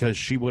appearance because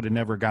she would have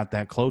never got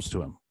that close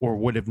to him or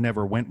would have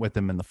never went with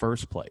him in the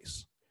first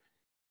place.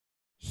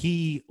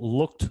 He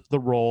looked the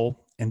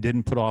role and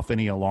didn't put off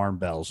any alarm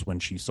bells when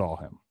she saw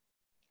him.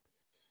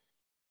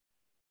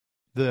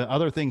 The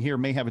other thing here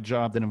may have a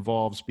job that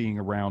involves being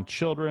around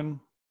children.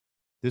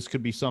 This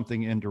could be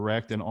something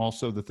indirect, and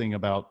also the thing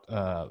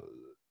about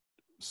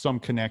some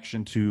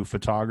connection to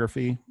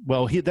photography.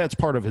 Well, that's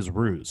part of his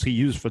ruse. He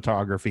used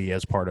photography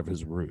as part of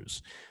his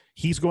ruse.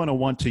 He's going to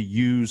want to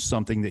use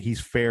something that he's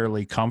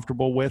fairly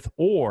comfortable with,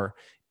 or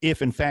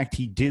if in fact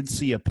he did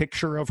see a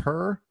picture of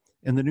her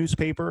in the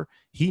newspaper,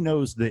 he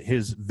knows that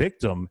his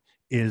victim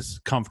is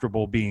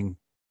comfortable being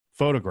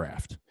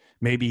photographed,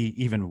 maybe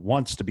even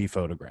wants to be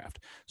photographed.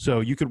 So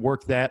you could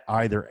work that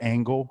either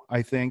angle,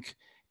 I think.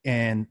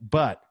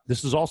 But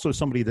this is also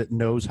somebody that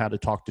knows how to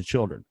talk to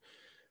children.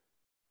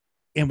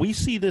 And we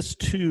see this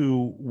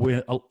too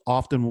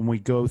often when we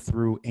go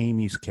through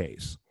Amy's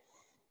case.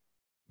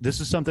 This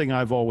is something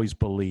I've always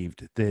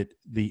believed, that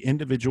the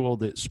individual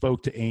that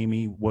spoke to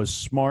Amy was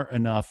smart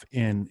enough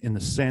in the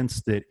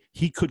sense that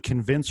he could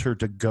convince her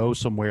to go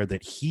somewhere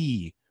that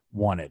he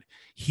wanted.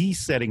 He's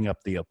setting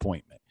up the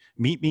appointment.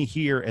 Meet me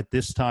here at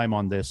this time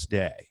on this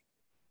day.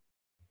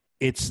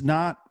 It's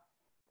not,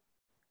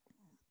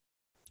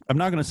 I'm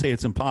not going to say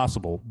it's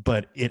impossible,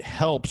 but it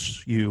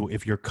helps you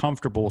if you're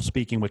comfortable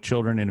speaking with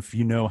children and if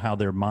you know how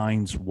their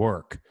minds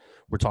work.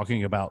 We're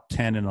talking about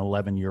 10 and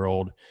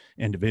 11-year-old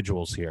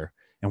individuals here,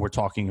 and we're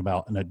talking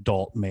about an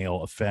adult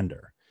male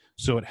offender.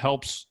 So it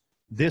helps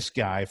this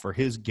guy for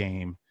his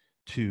game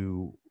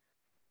to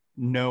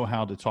know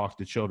how to talk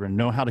to children,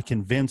 know how to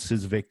convince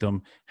his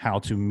victim how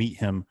to meet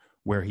him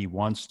where he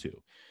wants to.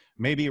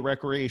 Maybe a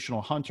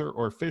recreational hunter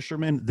or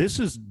fisherman. This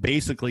is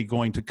basically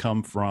going to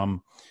come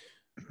from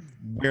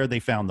where they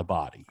found the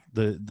body.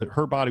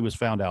 Her body was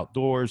found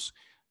outdoors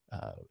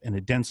in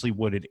a densely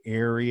wooded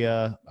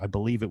area. I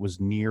believe it was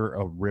near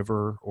a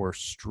river or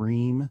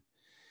stream.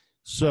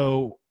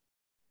 So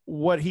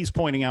what he's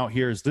pointing out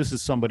here is this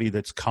is somebody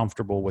that's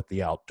comfortable with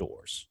the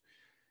outdoors.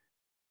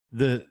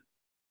 The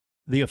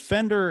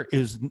offender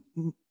is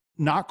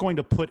not going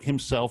to put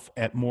himself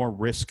at more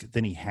risk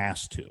than he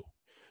has to.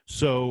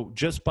 So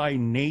just by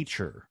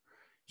nature,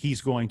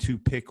 he's going to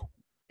pick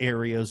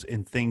areas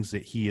and things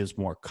that he is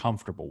more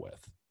comfortable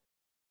with.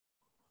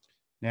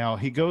 Now,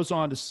 he goes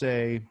on to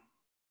say,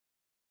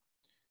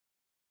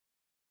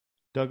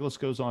 Douglas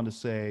goes on to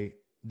say,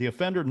 the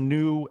offender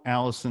knew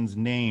Alison's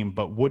name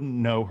but wouldn't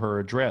know her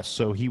address,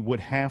 so he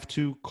would have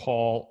to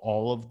call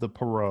all of the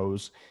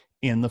Parrots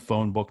in the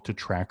phone book to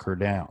track her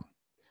down.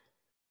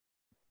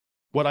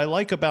 What I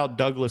like about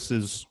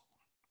Douglas's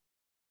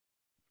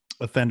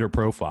offender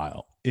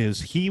profile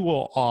is he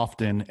will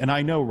often, and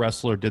I know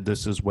Wrestler did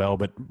this as well,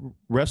 but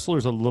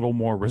Wrestler's a little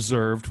more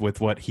reserved with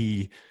what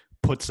he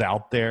puts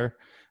out there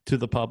to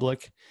the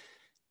public,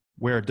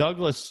 where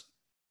Douglas,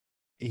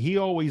 he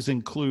always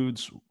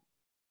includes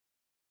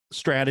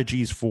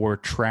strategies for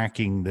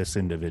tracking this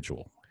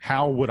individual.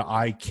 How would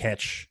I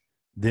catch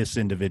this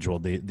individual,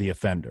 the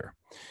offender?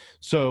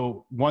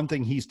 So one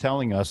thing he's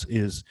telling us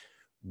is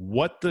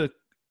what the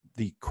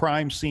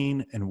crime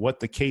scene and what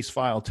the case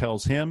file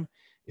tells him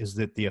is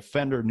that the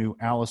offender knew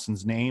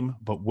Alison's name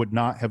but would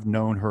not have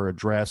known her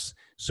address,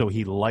 so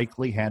he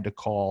likely had to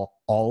call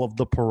all of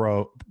the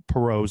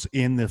Parrots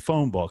in the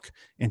phone book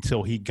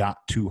until he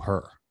got to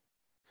her.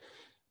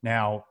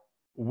 Now,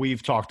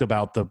 we've talked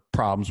about the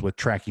problems with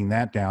tracking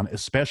that down,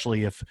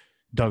 especially if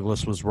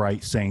Douglas was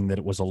right saying that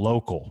it was a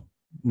local,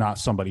 not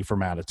somebody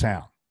from out of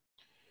town.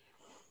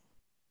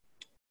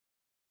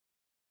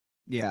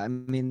 Yeah, I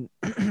mean,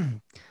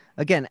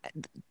 again,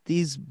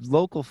 these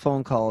local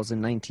phone calls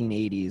in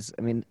 1980s,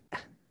 I mean,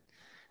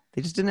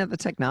 they just didn't have the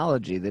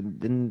technology.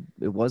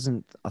 It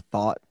wasn't a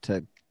thought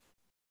to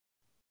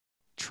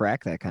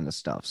track that kind of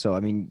stuff. So, I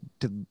mean,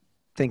 to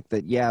think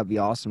that, yeah, it'd be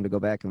awesome to go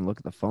back and look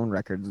at the phone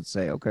records and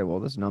say, okay, well,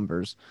 this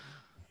number's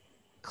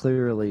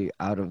clearly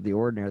out of the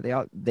ordinary.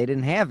 They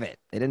didn't have it.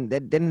 They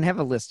didn't have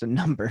a list of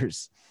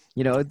numbers.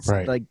 You know, it's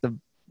right. Like the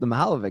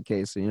Mihalovic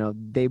case, you know,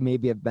 they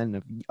maybe have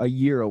been a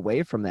year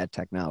away from that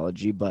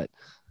technology, but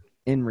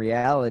in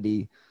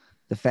reality,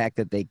 the fact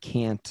that they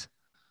can't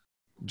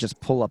just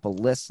pull up a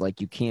list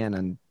like you can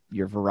on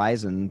your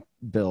Verizon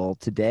bill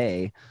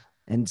today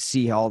and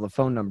see all the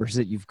phone numbers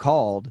that you've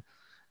called,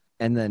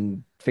 and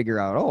then figure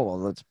out, oh,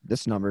 well,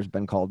 this number's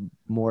been called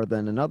more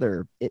than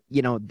another.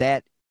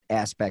 That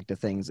aspect of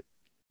things,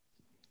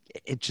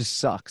 it just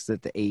sucks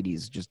that the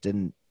 80s just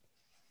didn't.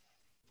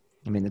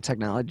 I mean, the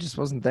technology just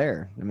wasn't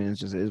there. I mean,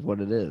 it is what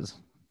it is.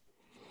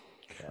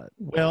 But.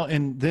 Well,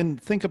 and then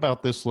think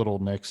about this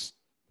next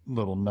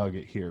little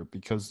nugget here,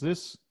 because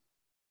this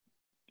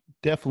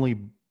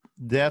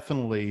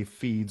definitely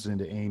feeds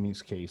into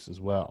Amy's case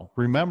as well.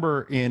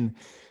 Remember,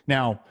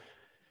 now,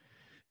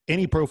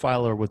 any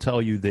profiler will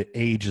tell you that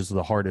age is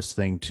the hardest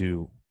thing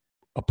to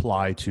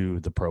apply to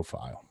the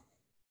profile.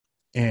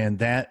 And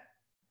that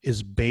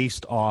is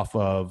based off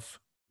of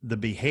the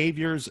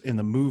behaviors and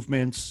the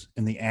movements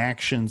and the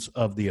actions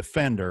of the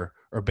offender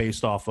are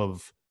based off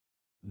of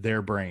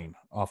their brain,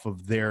 off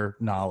of their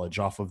knowledge,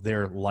 off of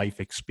their life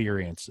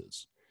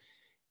experiences.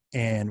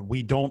 And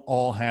we don't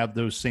all have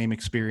those same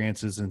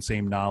experiences and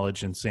same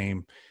knowledge and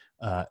same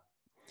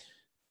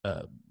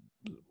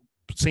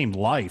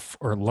life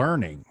or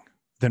learning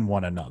than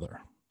one another.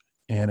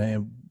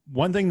 And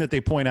one thing that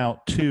they point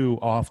out too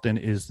often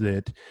is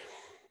that,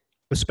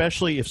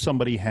 especially if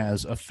somebody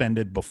has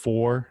offended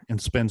before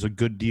and spends a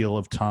good deal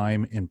of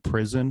time in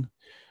prison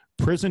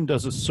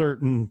does a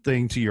certain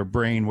thing to your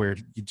brain where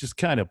it just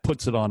kind of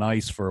puts it on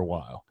ice for a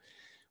while,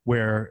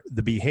 where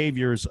the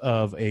behaviors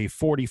of a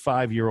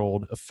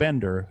 45-year-old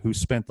offender who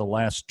spent the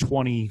last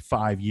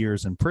 25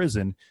 years in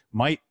prison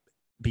might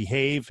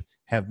behave,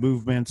 have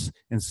movements,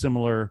 and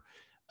similar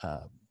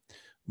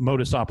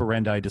modus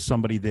operandi to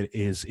somebody that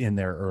is in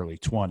their early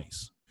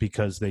 20s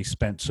because they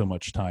spent so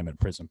much time in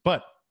prison.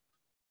 But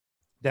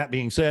that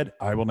being said,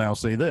 I will now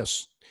say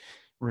this.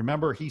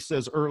 Remember, he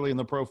says early in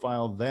the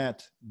profile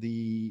that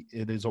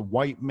it is a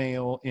white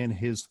male in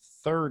his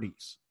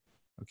 30s.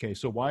 Okay,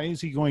 so why is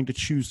he going to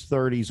choose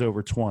 30s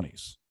over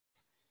 20s?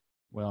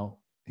 Well,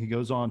 he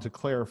goes on to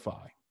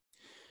clarify.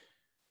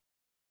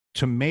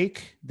 To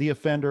make the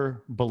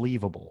offender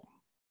believable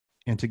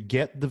and to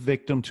get the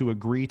victim to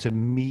agree to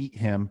meet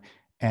him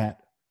at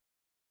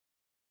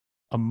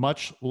a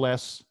much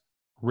less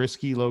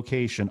risky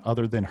location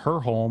other than her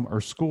home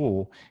or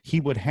school, he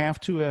would have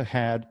to have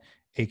had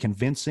a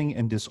convincing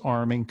and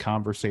disarming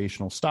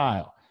conversational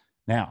style.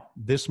 Now,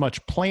 this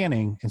much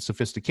planning and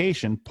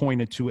sophistication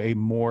pointed to a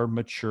more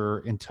mature,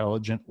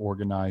 intelligent,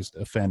 organized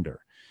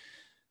offender.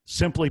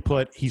 Simply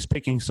put, he's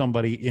picking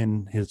somebody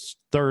in his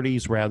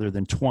 30s rather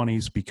than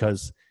 20s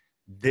because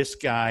this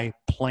guy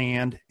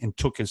planned and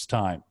took his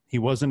time. He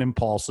wasn't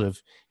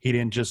impulsive. He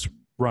didn't just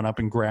run up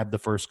and grab the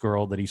first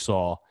girl that he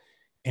saw,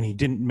 and he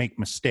didn't make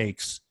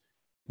mistakes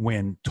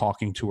when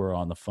talking to her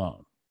on the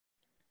phone.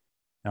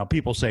 Now,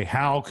 people say,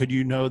 how could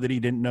you know that he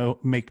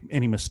didn't make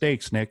any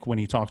mistakes, Nick, when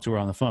he talked to her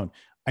on the phone?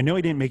 I know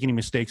he didn't make any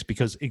mistakes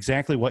because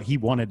exactly what he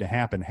wanted to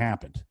happen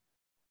happened.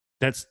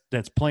 That's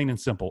plain and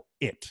simple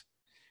it.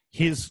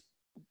 His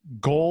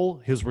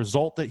goal, his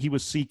result that he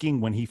was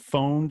seeking when he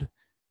phoned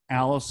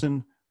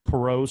Alison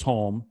Parrott's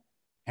home,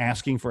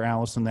 asking for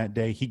Alison that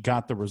day, he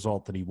got the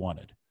result that he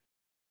wanted.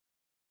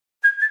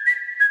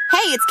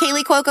 Hey, it's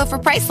Kaylee Cuoco for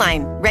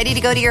Priceline. Ready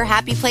to go to your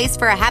happy place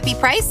for a happy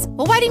price?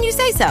 Well, why didn't you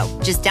say so?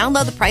 Just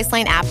download the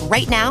Priceline app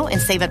right now and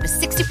save up to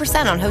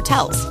 60% on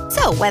hotels.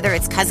 So whether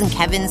it's Cousin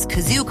Kevin's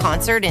Kazoo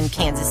Concert in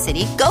Kansas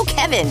City, go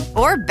Kevin,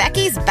 or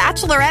Becky's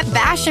Bachelorette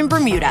Bash in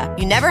Bermuda,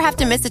 you never have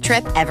to miss a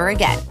trip ever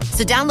again.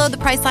 So download the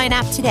Priceline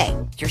app today.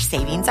 Your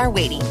savings are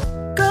waiting.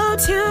 Go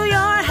to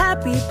your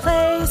happy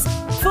place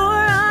for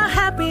a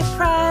happy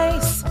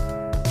price.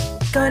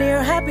 Go to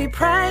your happy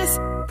price,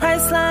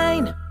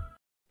 Priceline.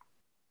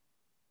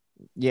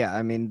 Yeah,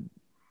 I mean,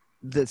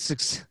 the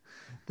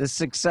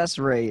success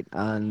rate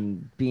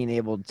on being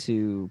able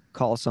to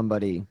call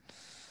somebody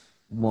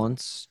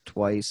once,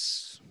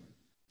 twice,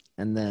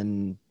 and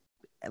then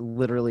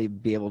literally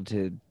be able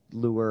to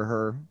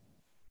lure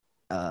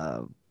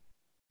her,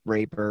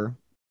 rape her,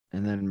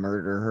 and then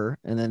murder her,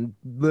 and then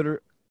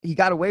he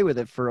got away with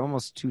it for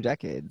almost 2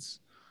 decades.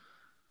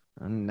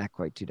 Not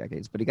quite 2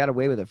 decades, but he got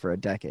away with it for a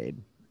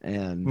decade.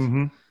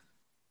 And,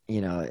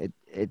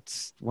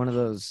 it's one of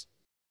those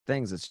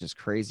things that's just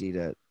crazy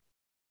that,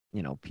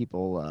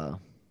 people, I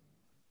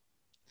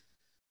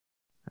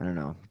don't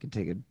know, could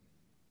take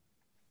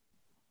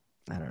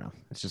I don't know.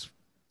 It's just.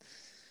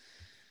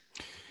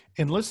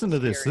 And listen to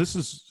this.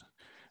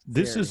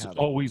 This has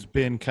always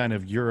been kind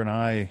of your and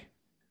I.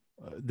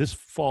 This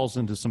falls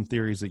into some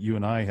theories that you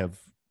and I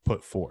have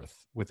put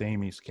forth with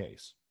Amy's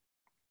case.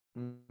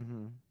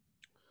 Mm-hmm.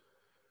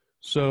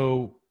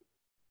 So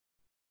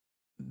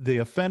the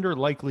offender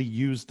likely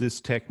used this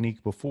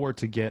technique before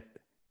to get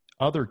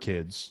other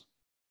kids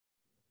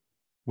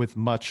with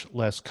much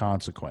less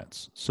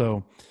consequence.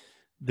 So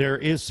there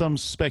is some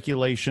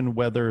speculation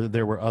whether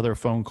there were other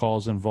phone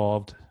calls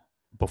involved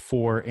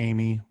before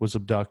Amy was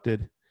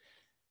abducted,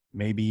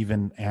 maybe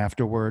even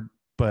afterward.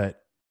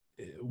 But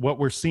what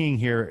we're seeing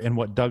here and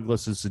what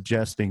Douglas is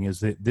suggesting is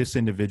that this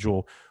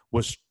individual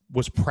was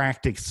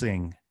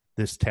practicing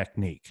this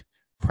technique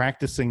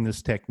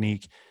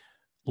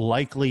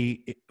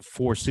likely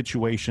for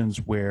situations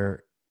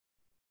where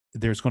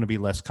there's going to be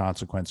less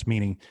consequence,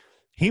 meaning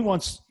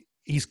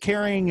he's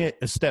carrying it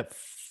a step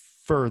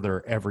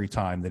further every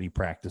time that he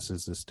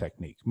practices this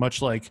technique,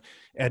 much like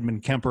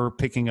Edmund Kemper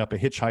picking up a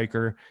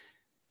hitchhiker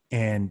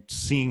and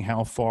seeing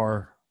how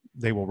far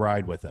they will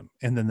ride with him.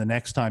 And then the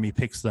next time he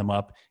picks them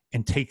up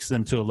and takes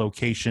them to a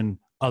location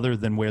other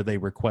than where they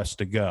request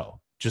to go,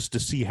 just to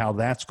see how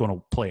that's going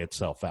to play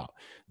itself out.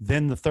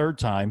 Then the third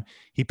time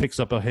he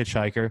picks up a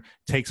hitchhiker,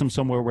 takes them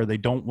somewhere where they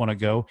don't want to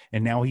go,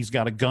 and now he's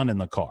got a gun in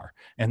the car.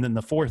 And then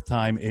the fourth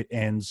time it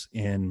ends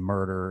in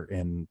murder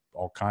and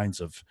all kinds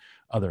of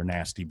other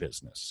nasty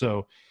business.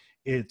 So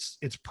it's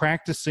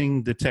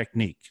practicing the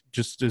technique,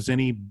 just as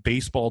any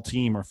baseball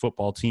team or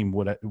football team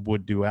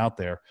would do out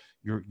there.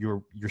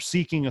 You're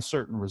seeking a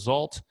certain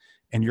result,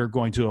 and you're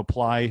going to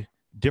apply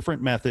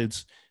different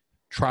methods.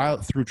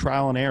 Through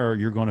trial and error,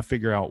 you're going to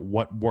figure out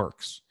what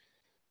works.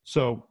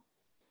 So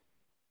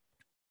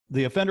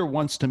the offender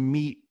wants to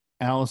meet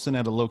Alison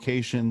at a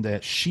location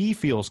that she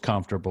feels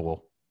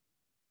comfortable.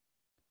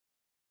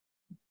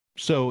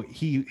 So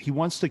he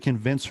wants to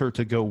convince her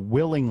to go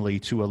willingly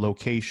to a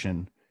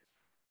location,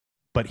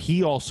 but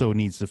he also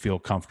needs to feel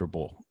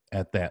comfortable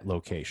at that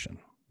location.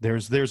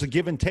 There's a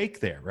give and take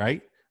there,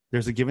 right?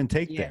 There's a give and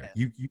take there.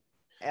 You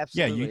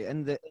absolutely.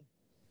 And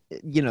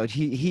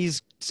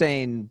he's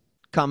saying,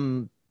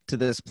 come to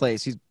this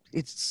place.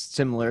 It's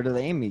similar to the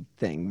Amy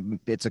thing.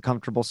 It's a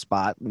comfortable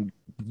spot.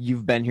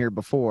 You've been here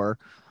before.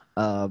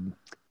 Looking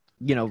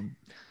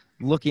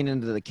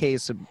into the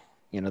case of,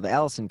 the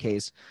Alison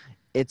case,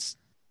 it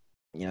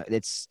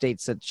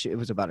states that it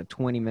was about a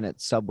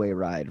 20-minute subway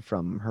ride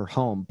from her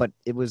home, but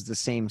it was the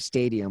same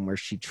stadium where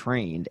she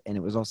trained, and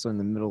it was also in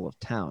the middle of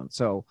town.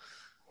 So,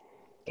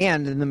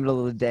 and in the middle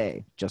of the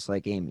day, just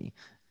like Amy.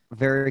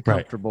 Very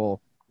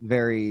comfortable,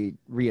 very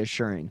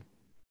reassuring.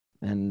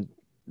 And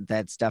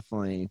that's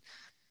definitely,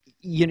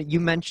 you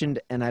mentioned,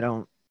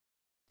 and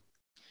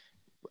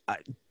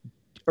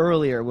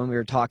earlier when we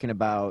were talking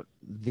about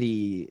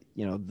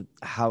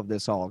how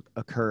this all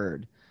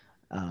occurred,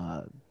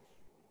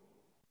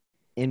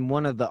 in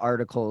one of the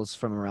articles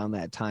from around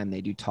that time,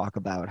 they do talk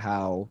about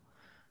how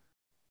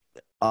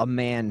a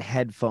man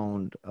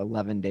headphoned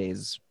 11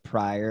 days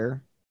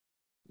prior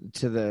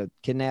to the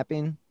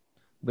kidnapping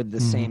with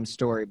the same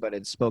story, but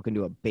had spoken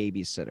to a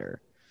babysitter.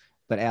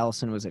 But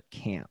Alison was at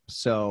camp.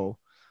 So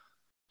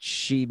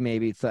she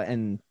maybe thought,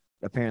 and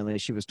apparently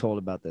she was told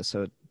about this,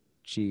 so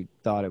she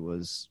thought it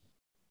was,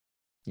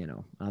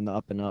 on the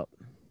up and up.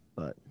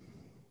 But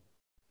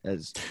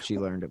as she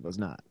learned, it was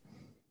not.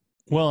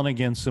 Well, and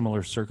again,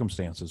 similar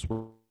circumstances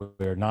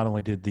where not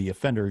only did the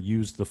offender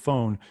use the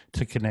phone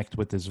to connect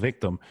with his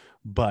victim,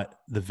 but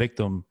the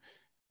victim,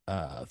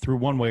 through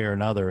one way or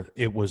another,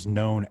 it was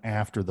known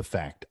after the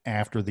fact,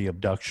 after the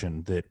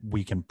abduction, that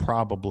we can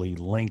probably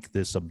link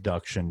this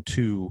abduction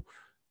to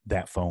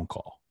that phone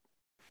call.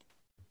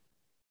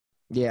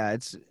 Yeah,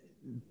 it's,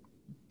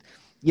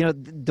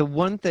 the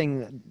one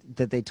thing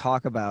that they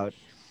talk about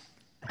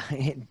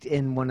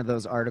in one of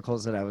those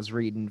articles that I was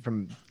reading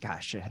from, it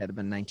had to have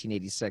been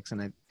 1986,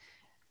 and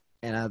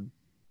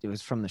it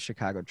was from the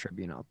Chicago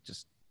Tribune.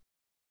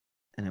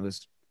 And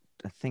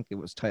I think it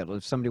was titled,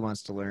 if somebody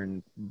wants to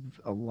learn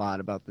a lot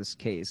about this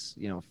case,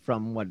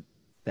 from what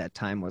that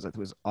time was, it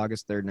was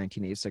August 3rd,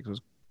 1986, it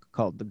was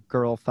called "The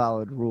Girl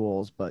Followed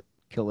Rules, but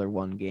Killer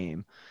Won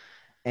Game."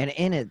 And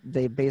in it,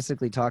 they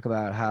basically talk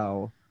about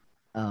how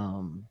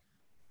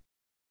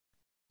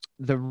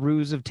the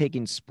ruse of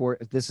taking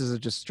this is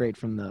just straight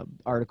from the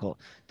article.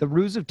 The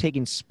ruse of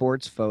taking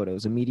sports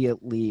photos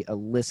immediately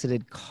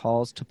elicited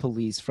calls to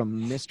police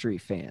from mystery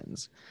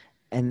fans.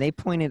 And they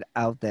pointed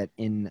out that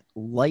in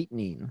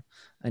Lightning,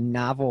 a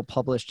novel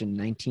published in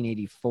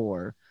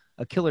 1984,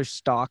 a killer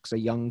stalks a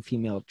young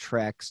female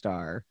track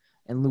star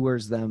and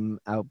lures them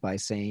out by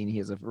saying he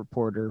is a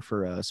reporter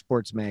for a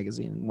sports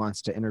magazine and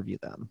wants to interview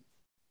them.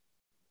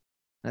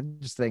 I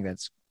just think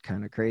that's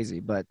kind of crazy,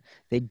 but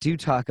they do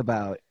talk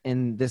about,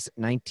 in this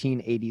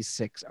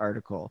 1986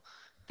 article,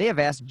 they have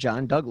asked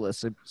John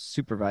Douglas, a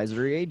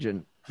supervisory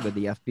agent with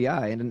the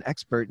FBI and an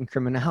expert in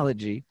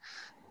criminology,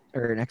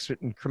 or an expert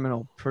in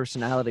criminal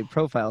personality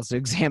profiles, to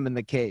examine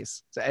the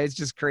case. So it's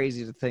just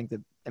crazy to think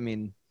that,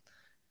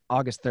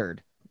 August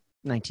 3rd,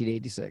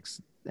 1986,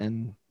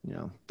 and,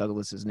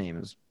 Douglas's name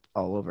is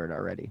all over it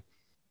already.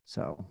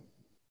 So,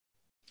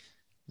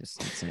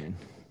 just insane.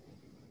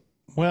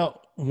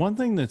 Well, one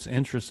thing that's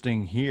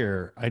interesting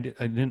here, I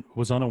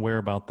was unaware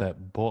about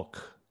that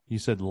book. You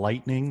said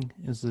Lightning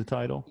is the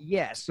title?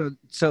 Yeah, so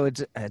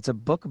it's a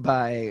book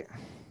by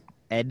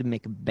Ed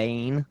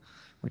McBain,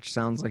 which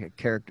sounds like a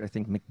character. I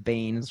think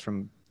McBain is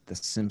from The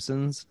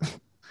Simpsons.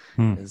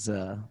 That's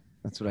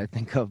what I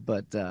think of.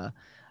 But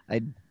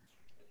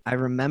I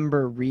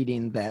remember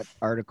reading that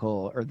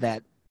article, or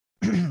that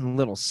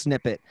little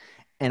snippet,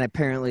 and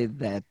apparently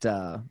that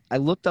I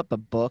looked up a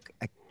book.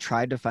 I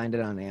tried to find it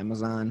on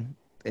Amazon.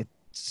 It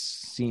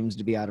seems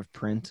to be out of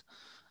print.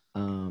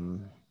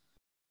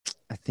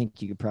 I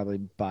think you could probably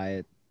buy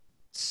it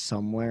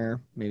somewhere,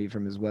 maybe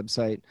from his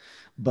website.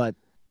 But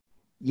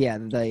Yeah,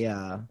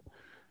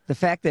 the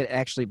fact that it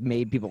actually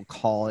made people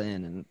call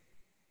in and,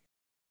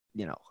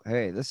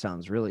 hey, this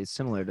sounds really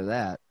similar to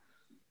that.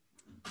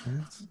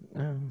 It's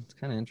kind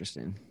of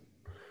interesting.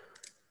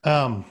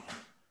 Hang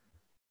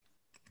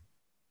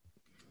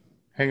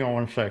on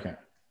one second.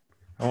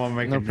 I want to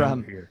make No a note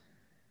problem. here.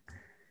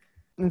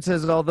 It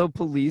says, although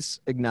police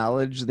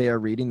acknowledge they are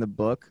reading the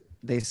book,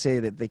 they say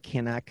that they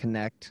cannot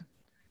connect,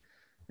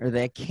 or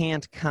they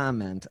can't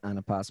comment on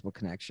a possible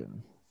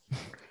connection.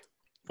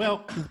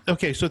 Well,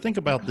 okay, so think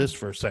about this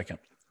for a second.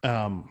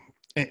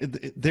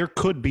 There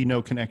could be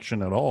no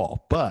connection at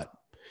all, but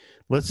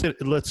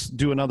let's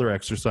do another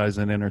exercise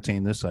and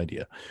entertain this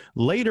idea.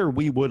 Later,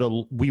 we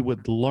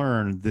would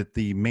learn that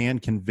the man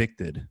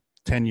convicted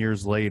 10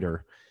 years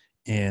later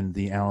in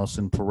the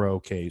Alison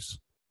Parrott case,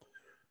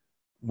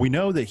 we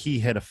know that he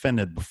had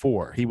offended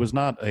before. He was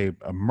not a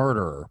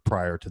murderer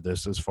prior to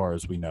this, as far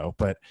as we know,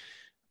 but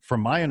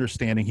from my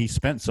understanding, he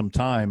spent some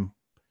time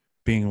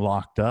being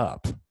locked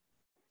up.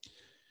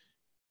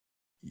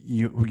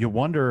 You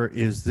wonder,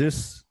 is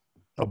this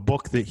a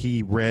book that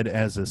he read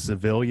as a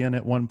civilian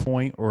at one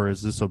point, or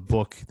is this a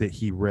book that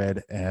he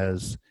read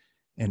as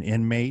an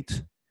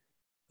inmate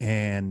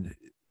and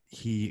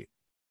he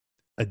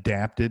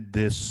adapted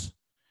this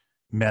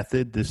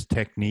method, this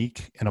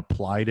technique, and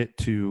applied it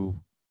to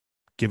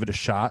give it a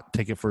shot,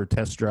 take it for a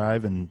test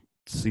drive, and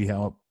see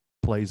how it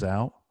plays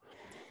out?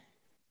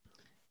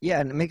 Yeah,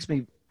 and it makes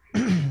me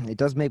it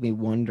does make me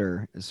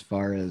wonder as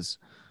far as,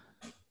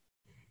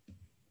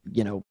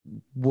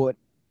 what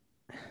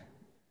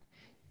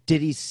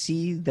did he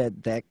see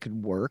that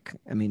could work?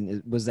 I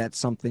mean, was that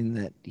something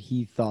that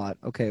he thought,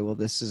 okay, well,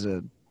 this is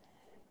a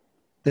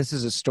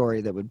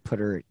story that would put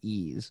her at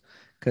ease?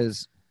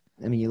 Because,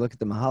 I mean, you look at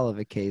the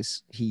Mahalovic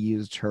case, he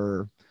used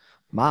her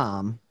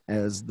mom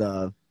as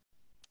the,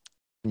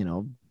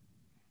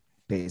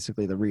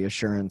 basically the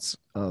reassurance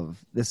of,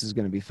 this is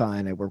going to be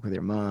fine. I work with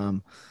your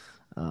mom.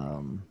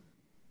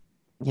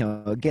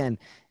 Again,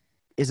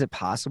 is it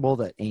possible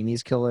that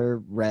Amy's killer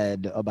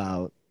read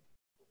about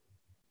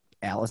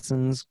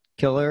Allison's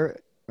killer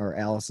or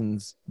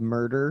Allison's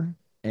murder,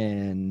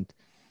 and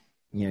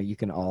you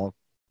can all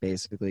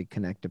basically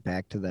connect it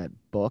back to that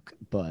book?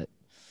 But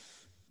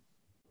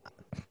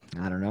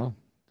I don't know.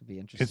 It'd be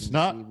interesting. It's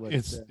not.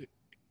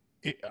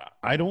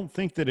 I don't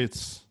think that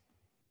it's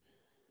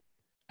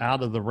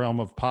out of the realm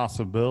of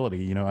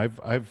possibility.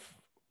 I've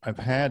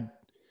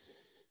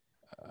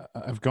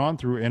gone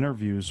through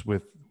interviews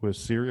with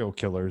serial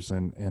killers,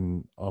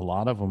 and a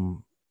lot of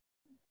them,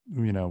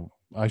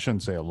 I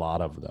shouldn't say a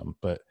lot of them,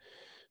 but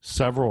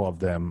several of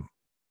them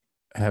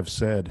have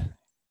said,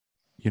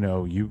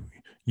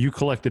 you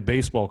collected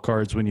baseball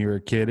cards when you were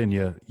a kid, and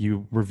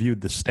you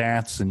reviewed the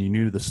stats, and you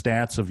knew the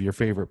stats of your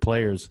favorite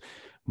players.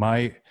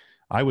 I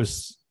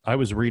was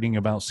reading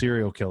about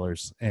serial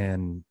killers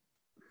and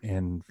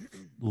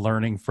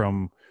learning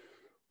from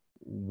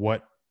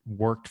what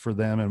worked for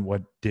them and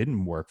what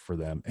didn't work for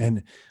them.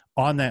 And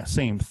on that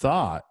same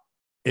thought,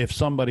 if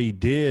somebody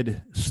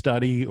did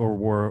study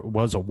or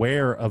was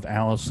aware of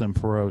Alison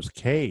Parrott's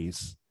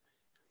case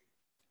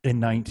in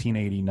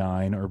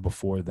 1989 or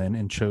before then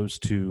and chose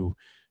to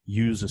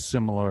use a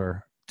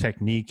similar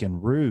technique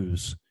and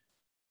ruse,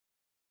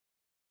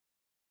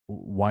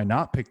 why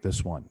not pick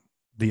this one?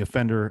 The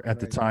offender at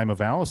the time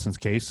of Allison's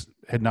case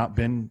had not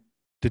been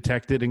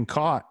detected and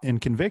caught and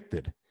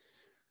convicted.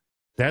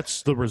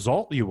 That's the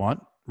result you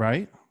want,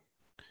 right?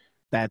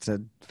 That's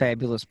a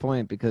fabulous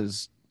point,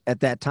 because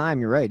at that time,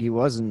 you're right, he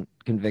wasn't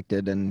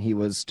convicted and he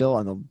was still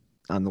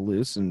on the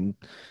loose and,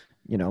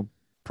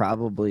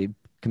 probably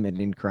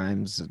committing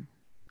crimes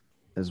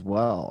as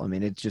well. I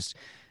mean, it's just,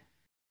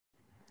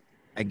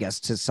 I guess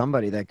to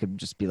somebody that could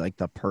just be like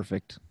the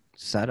perfect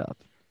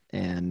setup.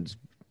 And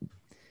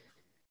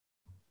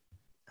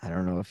I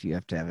don't know if you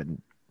have to have a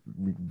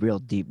real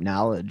deep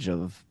knowledge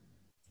of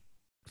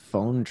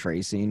phone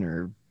tracing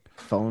or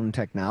phone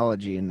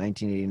technology in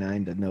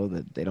 1989 to know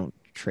that they don't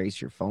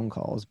trace your phone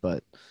calls,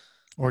 but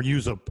or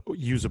use a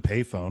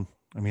payphone.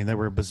 I mean, there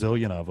were a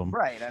bazillion of them,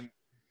 right?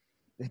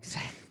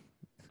 Exactly.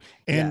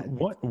 And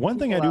one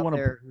thing I do want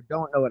to, who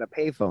don't know what a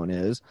payphone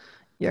is,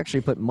 you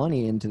actually put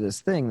money into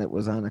this thing that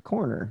was on a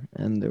corner,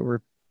 and there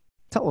were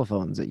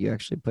telephones that you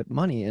actually put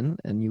money in,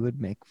 and you would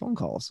make phone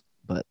calls,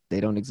 but they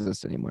don't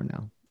exist anymore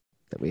now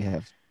that we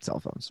have cell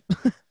phones.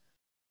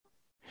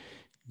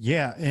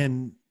 Yeah,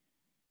 and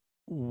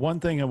one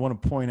thing I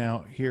want to point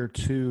out here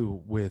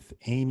too with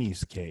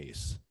Amy's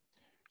case,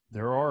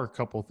 there are a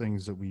couple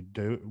things that we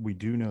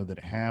do know that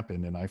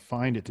happened, and I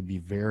find it to be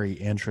very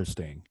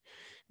interesting.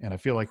 And I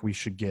feel like we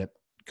should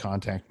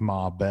contact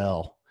Ma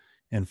Bell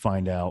and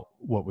find out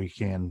what we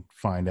can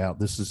find out.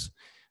 This is,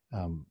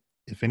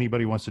 if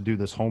anybody wants to do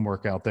this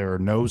homework out there or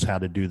knows how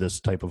to do this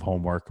type of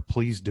homework,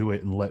 please do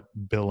it and let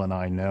Bill and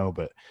I know.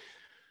 But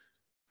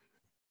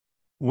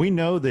we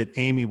know that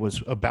Amy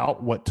was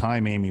about what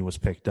time Amy was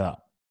picked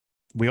up.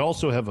 We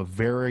also have a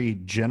very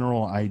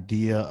general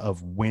idea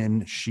of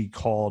when she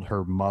called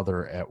her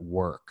mother at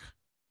work.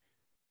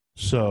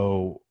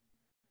 So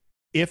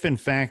if in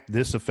fact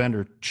this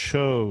offender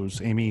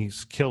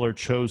Amy's killer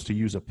chose to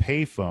use a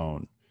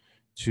payphone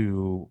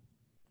to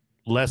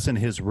lessen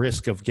his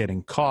risk of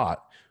getting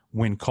caught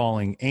when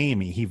calling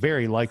Amy, he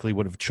very likely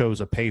would have chose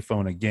a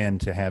payphone again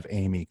to have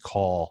Amy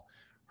call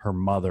her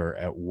mother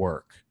at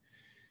work.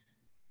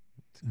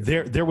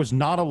 There was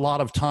not a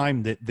lot of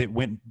time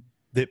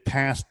that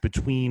passed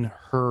between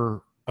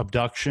her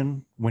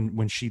abduction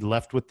when she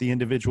left with the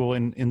individual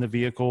in the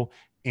vehicle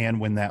and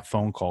when that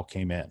phone call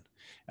came in.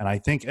 And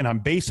I'm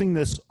basing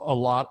this a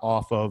lot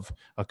off of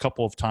a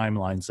couple of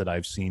timelines that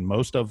I've seen.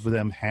 Most of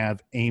them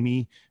have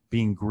Amy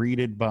being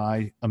greeted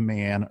by a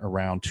man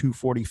around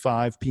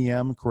 2:45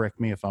 p.m. Correct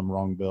me if I'm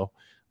wrong, Bill.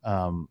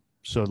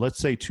 So let's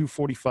say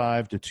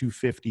 2:45 to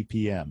 2:50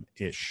 p.m.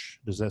 ish.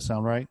 Does that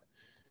sound right?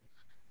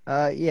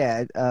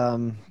 Yeah. Let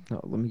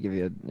me give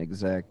you an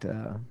exact.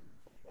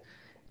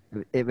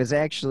 It was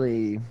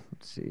actually.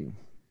 Let's see.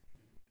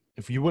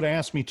 If you would have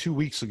asked me 2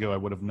 weeks ago, I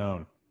would have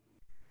known.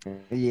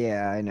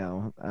 Yeah, I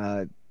know.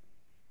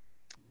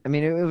 I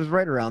mean, it was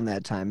right around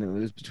that time. It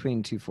was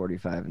between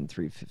 2:45 and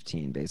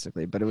 3:15,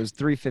 basically. But it was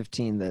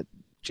 3:15 that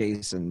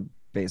Jason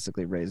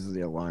basically raises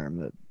the alarm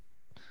that,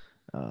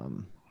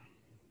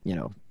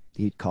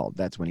 he called.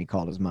 That's when he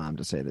called his mom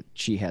to say that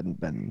she hadn't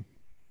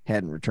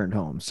returned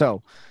home.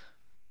 So,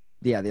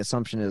 yeah, the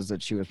assumption is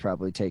that she was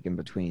probably taken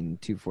between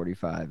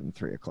 2:45 and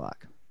 3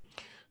 o'clock.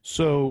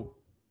 So,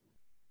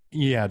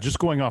 yeah, just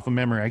going off of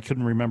memory, I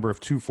couldn't remember if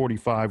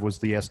 2:45 was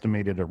the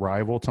estimated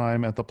arrival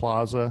time at the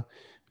plaza,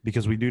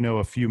 because we do know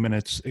a few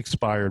minutes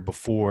expired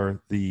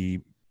before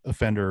the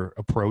offender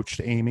approached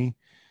Amy.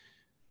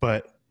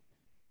 But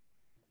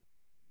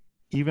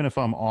even if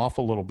I'm off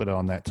a little bit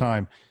on that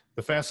time,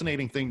 the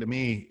fascinating thing to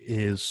me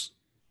is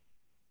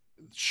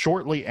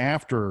shortly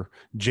after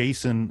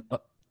Jason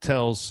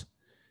tells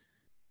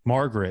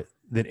Margaret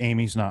that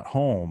Amy's not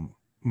home,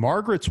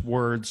 Margaret's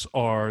words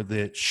are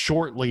that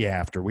shortly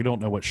after, we don't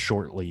know what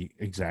shortly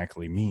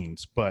exactly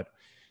means, but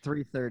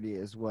 3:30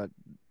 is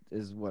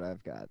what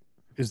I've got.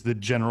 Is the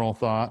general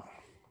thought.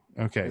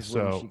 Okay,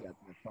 so she got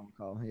the phone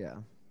call, yeah.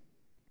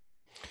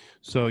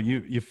 So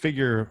you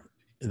figure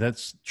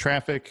that's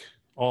traffic,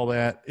 all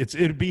that.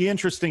 It'd be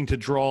interesting to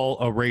draw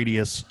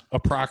a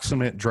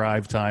approximate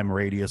drive time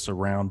radius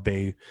around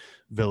Bay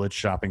Village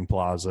Shopping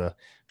Plaza,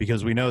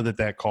 because we know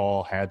that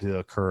call had to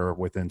occur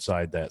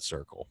inside that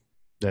circle.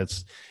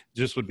 That's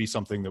just would be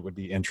something that would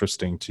be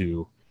interesting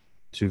to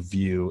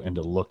view and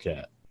to look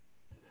at.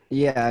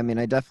 Yeah, I mean,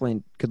 I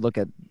definitely could look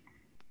at,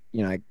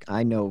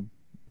 I know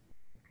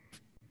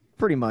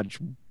pretty much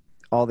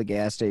all the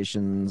gas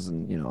stations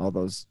and, all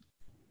those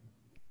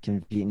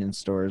convenience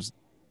stores,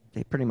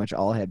 they pretty much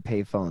all had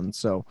payphones.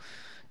 So,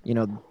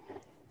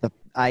 the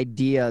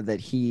idea that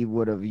he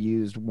would have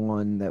used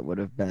one that would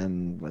have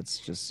been, let's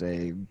just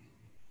say,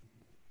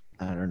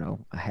 I don't know,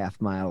 a half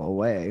mile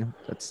away,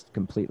 that's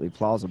completely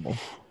plausible.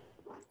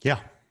 Yeah.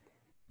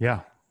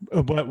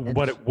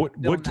 But it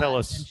would tell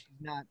us.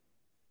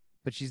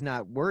 But she's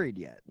not worried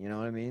yet. You know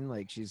what I mean?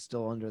 Like, she's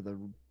still under the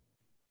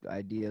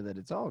idea that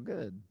it's all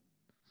good.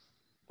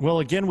 Well,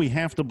 again, we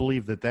have to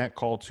believe that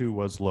call too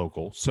was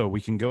local, so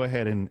we can go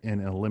ahead and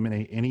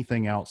eliminate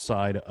anything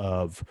outside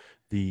of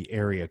the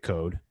area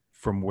code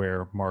from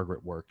where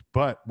Margaret worked.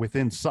 But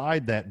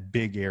inside that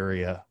big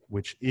area,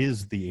 which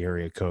is the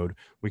area code,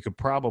 we could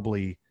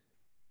probably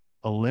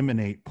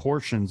eliminate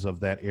portions of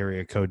that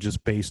area code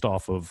just based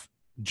off of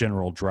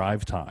general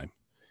drive time,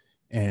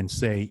 and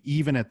say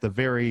even at the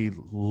very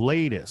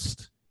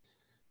latest,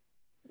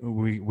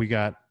 we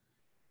got.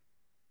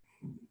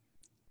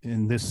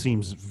 And this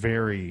seems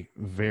very,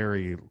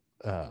 very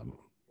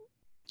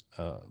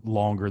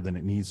longer than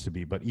it needs to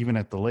be. But even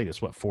at the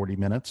latest, 40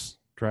 minutes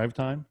drive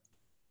time?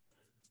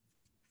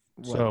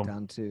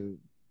 Down to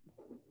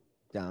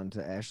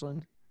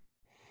Ashland?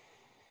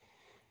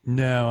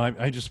 No,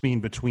 I just mean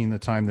between the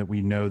time that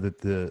we know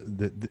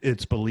that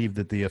it's believed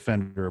that the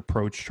offender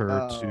approached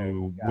her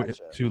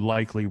to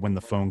likely when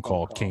the phone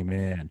call came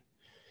in.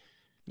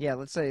 Yeah,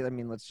 let's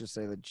just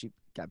say that she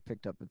got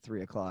picked up at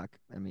 3 o'clock.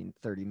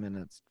 30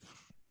 minutes.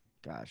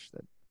 Gosh,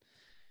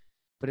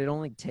 but it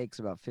only takes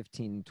about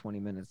 15, 20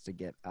 minutes to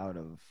get out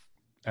of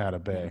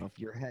Bay. If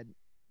you're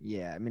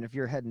if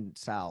you're heading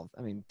south,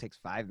 it takes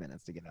 5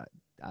 minutes to get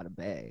out of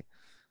Bay,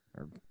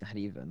 or not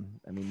even.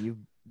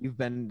 You've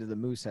been to the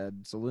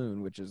Moosehead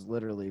Saloon, which is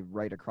literally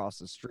right across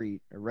the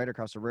street, or right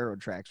across the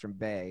railroad tracks from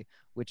Bay,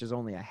 which is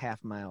only a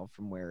half mile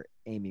from where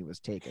Amy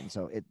was taken.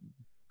 So it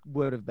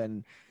would have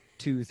been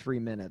 2-3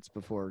 minutes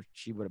before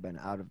she would have been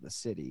out of the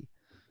city.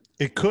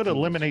 It could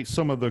eliminate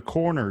some of the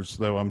corners,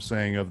 though, I'm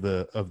saying, of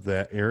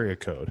that area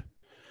code.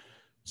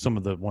 Some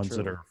of the ones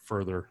that are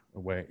further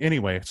away.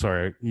 Anyway,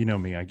 sorry, you know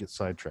me, I get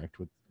sidetracked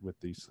with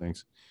these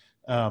things.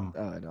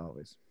 It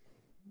always.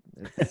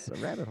 It's a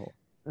rabbit hole.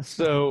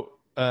 So,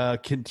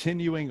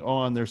 continuing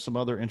on, there's some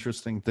other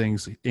interesting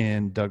things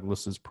in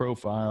Douglas's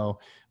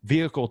profile.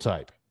 Vehicle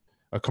type: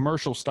 a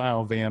commercial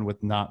style van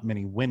with not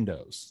many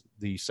windows.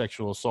 The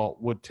sexual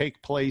assault would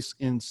take place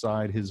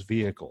inside his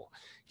vehicle.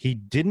 He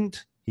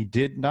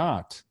did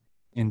not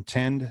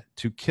intend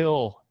to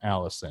kill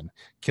Alison.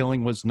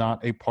 Killing was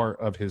not a part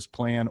of his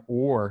plan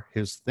or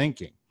his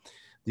thinking.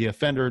 The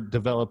offender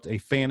developed a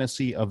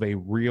fantasy of a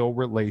real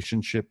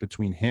relationship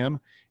between him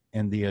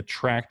and the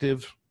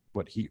attractive,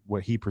 what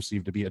he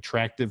perceived to be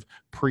attractive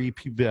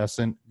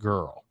prepubescent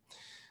girl.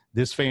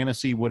 This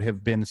fantasy would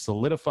have been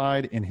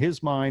solidified in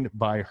his mind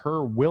by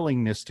her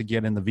willingness to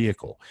get in the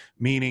vehicle,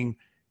 meaning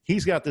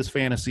he's got this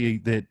fantasy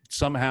that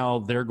somehow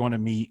they're going to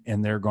meet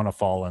and they're going to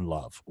fall in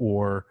love,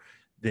 or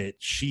that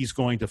she's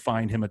going to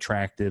find him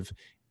attractive.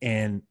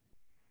 And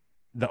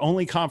the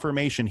only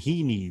confirmation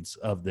he needs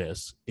of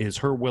this is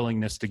her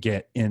willingness to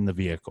get in the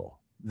vehicle.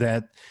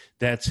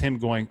 That's him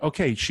going,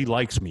 okay, she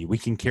likes me. We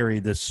can carry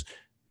this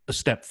a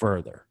step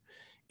further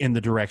in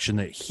the direction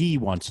that he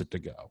wants it to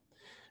go.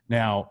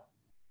 Now,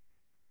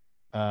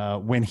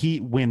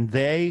 when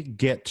they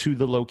get to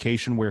the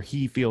location where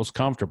he feels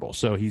comfortable,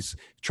 so he's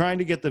trying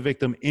to get the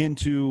victim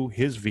into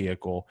his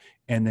vehicle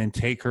and then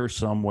take her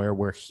somewhere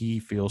where he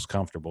feels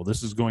comfortable.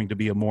 This is going to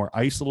be a more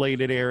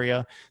isolated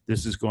area.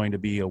 This is going to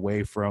be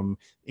away from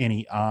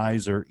any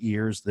eyes or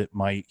ears that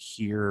might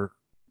hear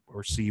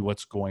or see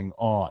what's going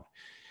on.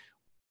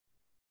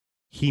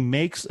 He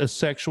makes a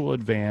sexual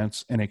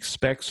advance and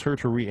expects her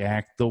to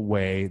react the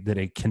way that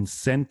a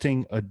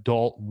consenting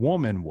adult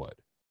woman would.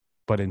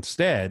 But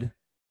instead,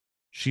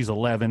 she's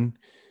 11.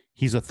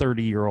 He's a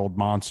 30-year-old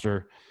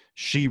monster.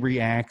 She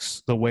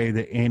reacts the way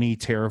that any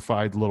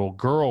terrified little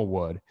girl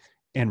would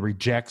and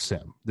rejects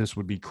him. This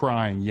would be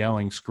crying,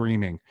 yelling,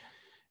 screaming.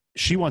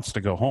 She wants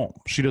to go home.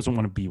 She doesn't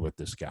want to be with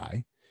this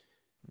guy.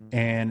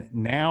 And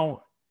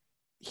now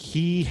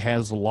he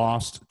has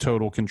lost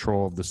total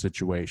control of the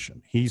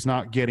situation. He's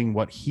not getting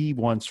what he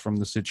wants from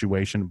the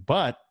situation,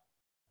 but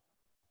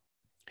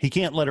he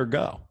can't let her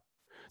go.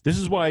 This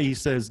is why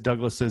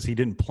Douglas says he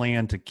didn't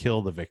plan to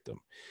kill the victim.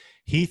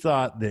 He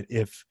thought that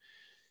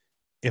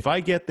if I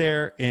get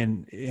there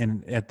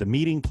and at the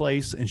meeting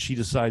place and she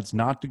decides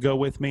not to go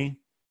with me,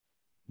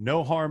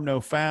 no harm, no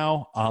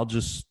foul, I'll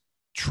just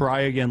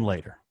try again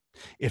later.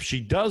 If she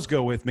does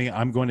go with me,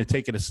 I'm going to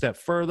take it a step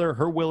further.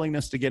 Her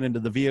willingness to get into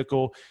the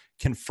vehicle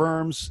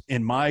confirms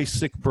in my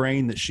sick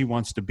brain that she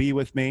wants to be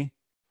with me.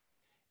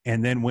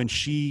 And then when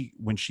she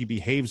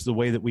behaves the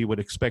way that we would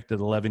expect an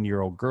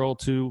 11-year-old girl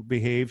to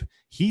behave,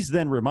 he's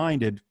then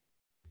reminded,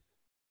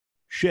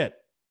 shit,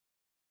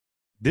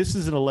 this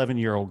is an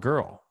 11-year-old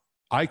girl.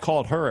 I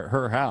called her at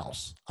her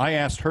house. I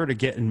asked her to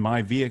get in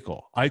my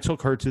vehicle. I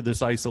took her to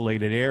this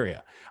isolated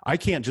area. I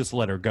can't just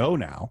let her go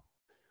now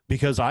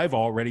because I've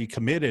already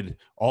committed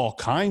all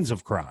kinds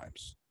of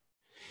crimes.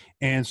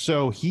 And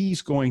so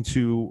he's going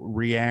to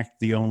react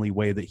the only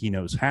way that he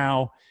knows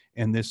how,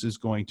 and this is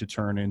going to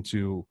turn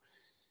into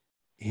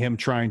him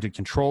trying to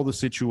control the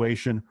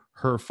situation,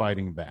 her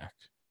fighting back.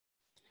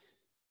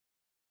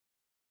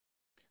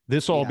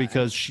 This all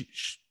because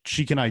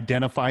she can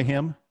identify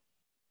him.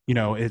 You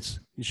know,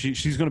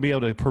 she's going to be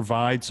able to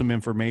provide some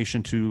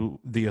information to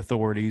the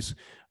authorities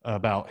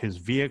about his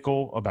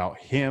vehicle, about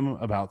him,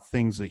 about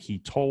things that he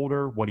told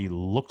her, what he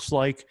looks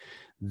like.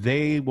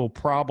 They will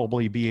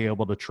probably be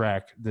able to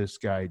track this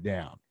guy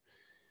down.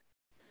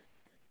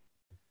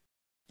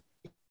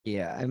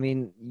 Yeah, I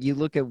mean, you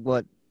look at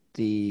what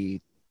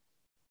that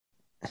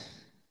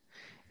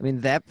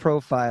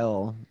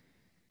profile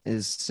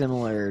is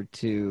similar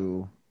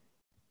to,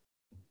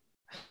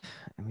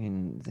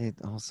 they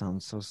all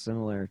sound so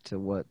similar to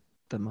what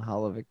the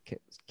Mahalovic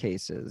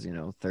case is,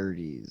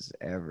 30s,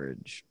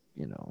 average,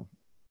 You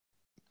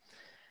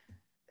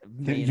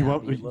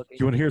want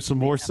to hear some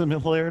more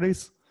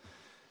similarities?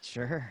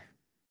 Sure.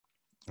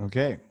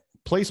 Okay.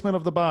 Placement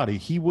of the body.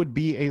 He would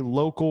be a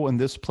local in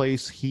this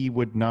place he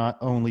would not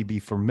only be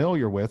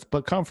familiar with,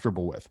 but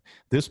comfortable with.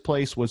 This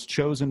place was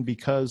chosen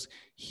because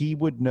he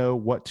would know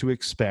what to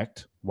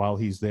expect while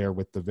he's there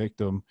with the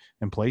victim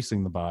and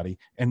placing the body,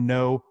 and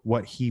know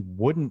what he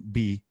wouldn't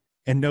be,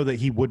 and know that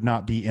he would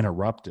not be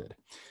interrupted.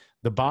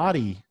 The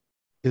body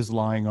is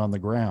lying on the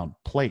ground,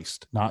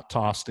 placed, not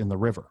tossed in the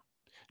river,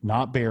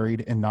 not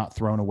buried and not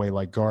thrown away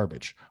like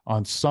garbage.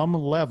 On some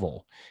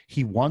level,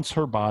 he wants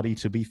her body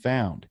to be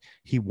found.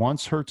 He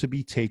wants her to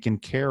be taken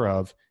care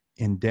of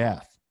in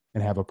death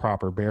and have a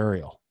proper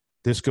burial.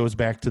 This goes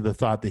back to the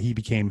thought that he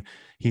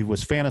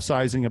was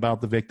fantasizing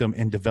about the victim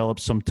and developed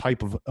some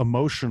type of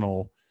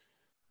emotional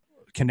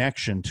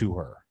connection to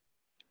her,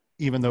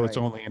 even though it's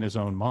only in his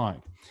own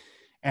mind.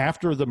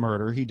 After the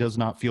murder, he does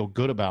not feel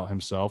good about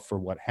himself for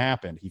what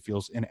happened. He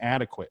feels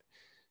inadequate.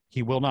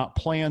 He will not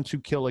plan to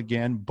kill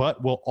again,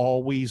 but will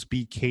always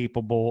be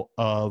capable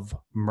of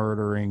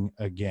murdering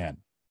again.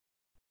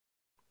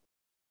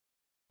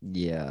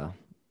 Yeah,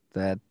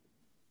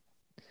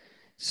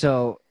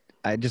 so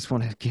I just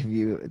want to give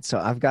you, so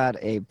I've got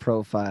a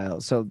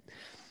profile. So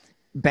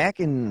back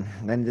in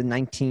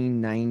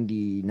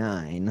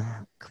 1999,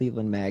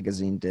 Cleveland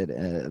Magazine did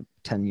a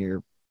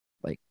 10-year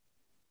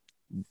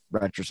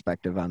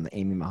retrospective on the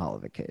Amy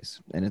Mahalovic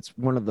case. And it's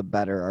one of the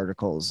better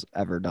articles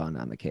ever done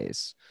on the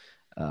case.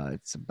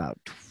 It's about,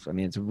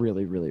 it's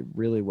really, really,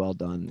 really well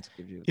done.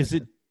 Is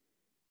it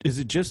Is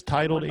it just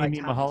titled One by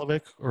Amy Thomas.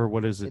 Mahalovic, or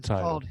what is it It's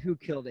titled? called Who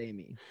Killed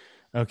Amy?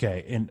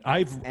 Okay, and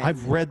I've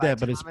read by that,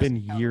 but it's Thomas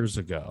been Kelly. years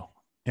ago.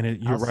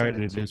 And you're I'll send right,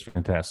 it it to is you.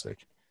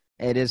 fantastic.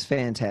 It is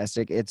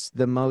fantastic. It's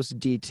the most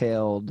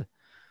detailed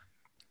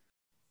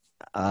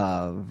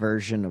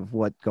version of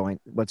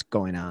what's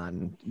going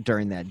on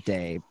during that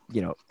day.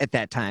 At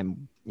that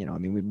time,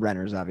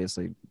 Renner's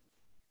obviously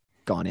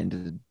gone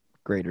into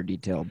greater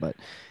detail, but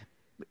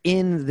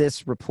in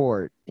this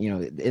report,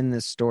 in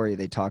this story,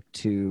 they talked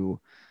to,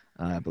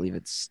 I believe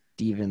it's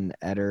Stephen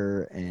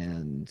Etter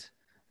and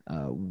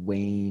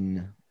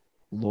Wayne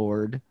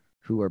Lord,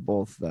 who are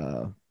both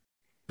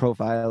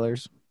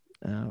profilers,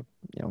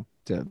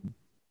 to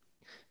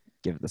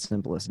give it the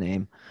simplest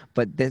name.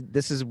 But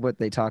this is what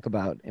they talk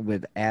about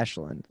with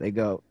Ashland.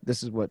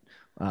 This is what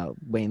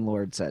Wayne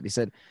Lord said. He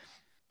said,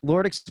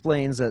 Lord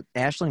explains that the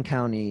Ashland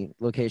County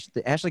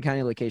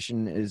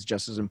location is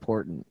just as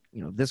important.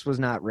 This was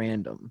not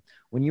random.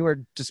 When you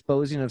are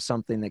disposing of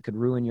something that could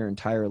ruin your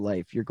entire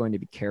life, you're going to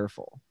be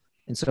careful.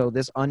 And so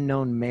this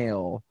unknown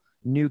male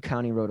knew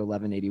County Road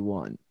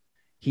 1181.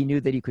 He knew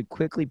that he could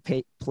quickly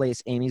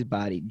place Amy's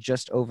body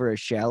just over a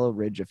shallow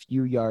ridge a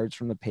few yards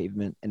from the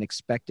pavement and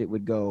expect it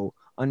would go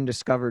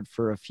undiscovered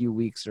for a few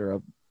weeks or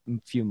a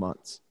few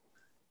months.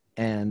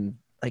 And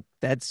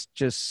that's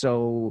just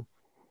so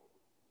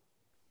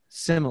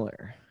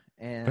similar.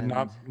 And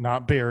But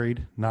not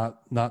buried,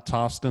 not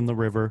tossed in the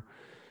river,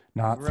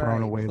 not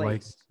thrown away,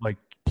 placed. like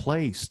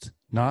placed,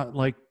 not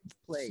like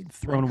Placed.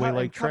 thrown away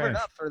like covered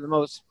trash. up for the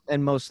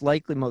most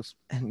likely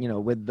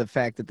with the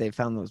fact that they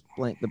found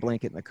the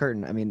blanket and the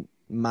curtain.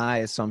 My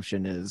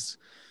assumption is,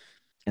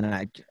 and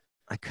I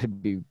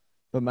could be,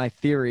 but my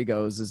theory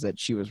goes is that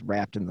she was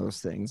wrapped in those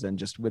things, and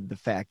just with the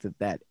fact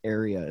that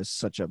area is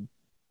such a,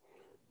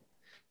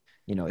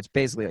 it's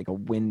basically like a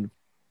wind.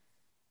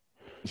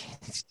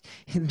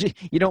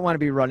 You don't want to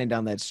be running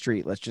down that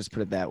street. Let's just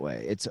put it that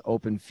way. It's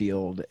open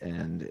field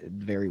and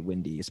very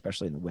windy,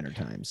 especially in the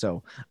wintertime.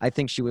 So I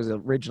think she was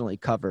originally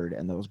covered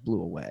and those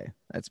blew away.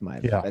 That's my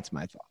thought.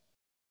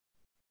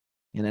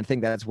 And I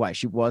think that's why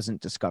she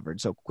wasn't discovered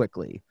so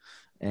quickly.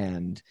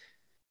 And,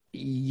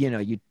 you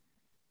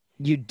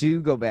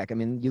do go back.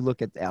 You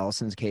look at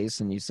Alison's case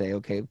and you say,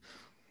 okay,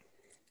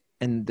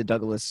 and the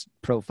Douglas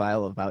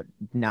profile about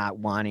not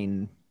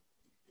wanting,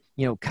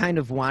 kind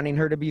of wanting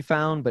her to be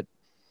found, but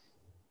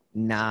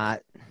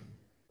not,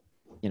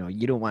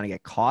 you don't want to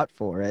get caught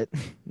for it.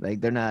 Like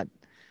they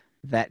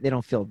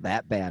don't feel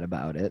that bad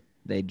about it.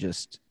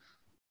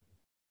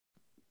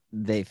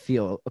 They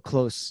feel a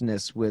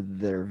closeness with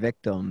their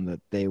victim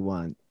that they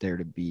want there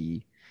to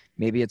be.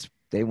 Maybe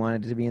they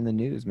want it to be in the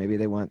news. Maybe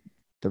they want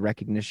the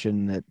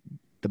recognition that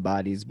the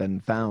body's been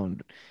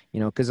found,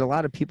 because a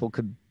lot of people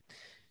could,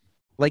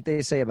 like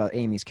they say about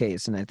Amy's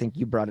case. And I think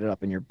you brought it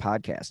up in your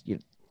podcast.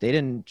 They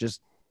didn't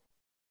just,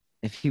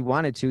 if he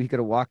wanted to, he could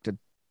have walked a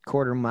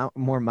quarter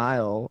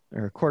mile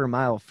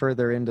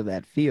further into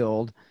that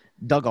field,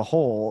 dug a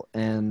hole,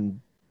 and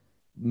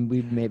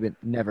we maybe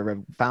never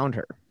have found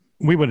her.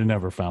 We would have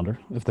never found her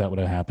if that would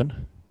have happened.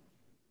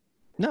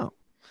 No.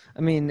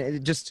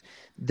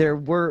 There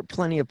were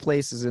plenty of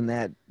places in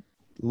that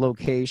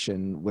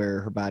location where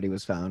her body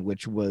was found,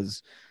 which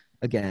was,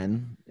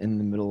 again, in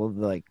the middle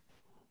of,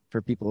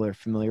 for people who are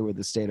familiar with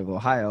the state of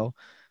Ohio,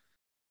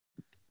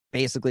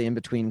 basically in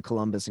between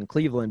Columbus and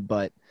Cleveland,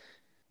 but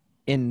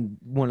in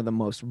one of the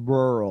most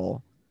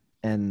rural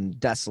and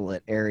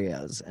desolate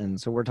areas. And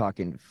so we're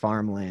talking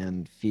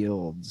farmland,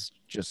 fields,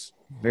 just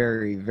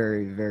very,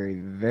 very, very,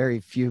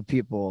 very few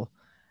people.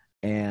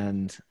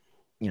 And,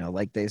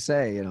 like they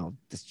say,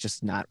 it's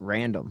just not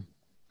random.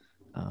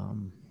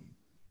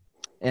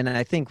 And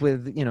I think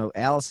with,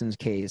 Alison's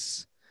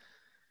case,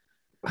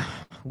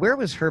 where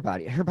was her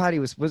body? Her body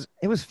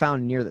was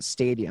found near the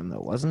stadium though,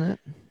 wasn't it?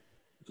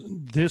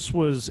 This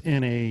was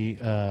in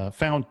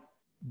found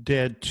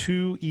dead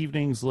 2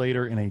 evenings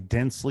later in a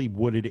densely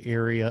wooded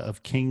area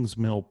of Kings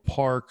Mill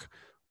Park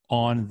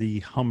on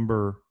the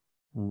Humber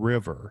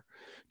River,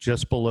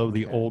 just below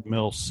the Old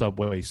Mill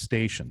subway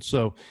station.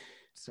 So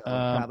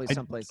probably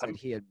someplace that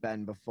he had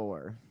been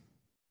before.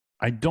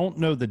 I don't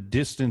know the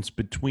distance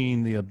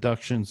between the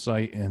abduction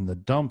site and the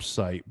dump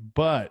site,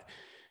 but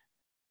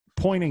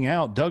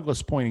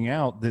Douglas pointing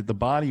out that the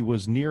body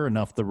was near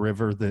enough the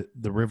river that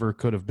the river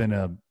could have been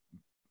a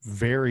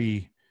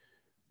very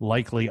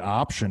likely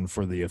option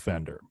for the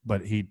offender,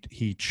 but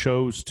he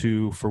chose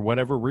to, for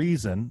whatever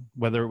reason,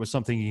 whether it was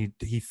something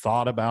he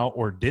thought about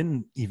or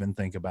didn't even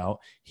think about,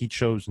 he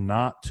chose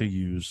not to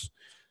use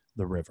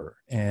the river.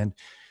 And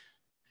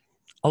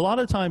a lot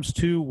of times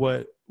too,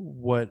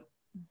 what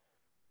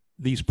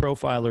these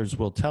profilers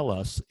will tell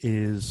us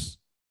is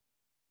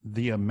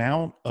the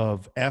amount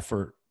of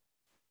effort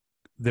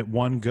that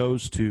one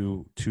goes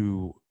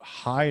to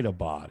hide a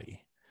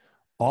body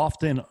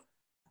often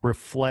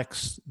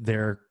reflects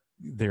their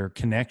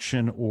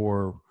connection,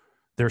 or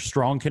their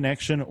strong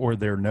connection, or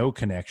their no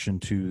connection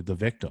to the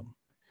victim,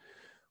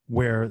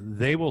 where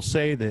they will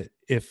say that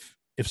if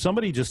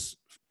somebody just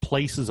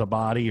places a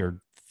body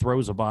or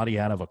throws a body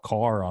out of a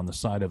car on the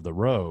side of the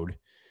road,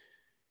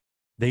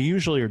 they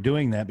usually are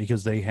doing that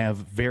because they have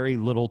very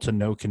little to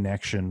no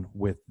connection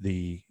with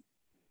the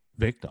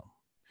victim.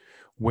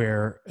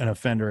 Where an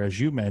offender, as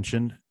you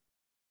mentioned,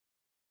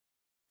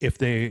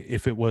 if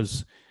it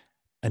was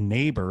a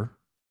neighbor,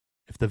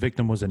 if the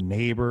victim was a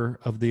neighbor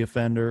of the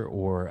offender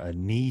or a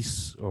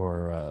niece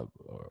or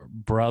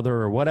brother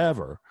or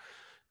whatever,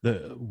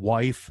 the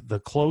wife, the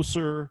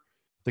closer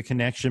the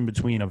connection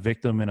between a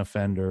victim and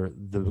offender,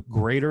 the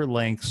greater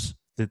lengths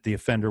that the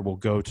offender will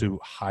go to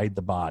hide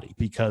the body.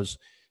 Because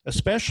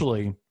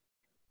especially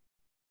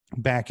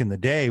back in the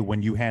day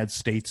when you had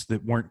states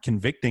that weren't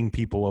convicting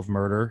people of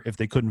murder if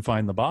they couldn't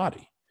find the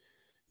body,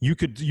 you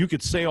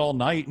could say all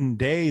night and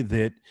day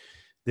that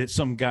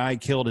some guy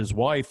killed his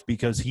wife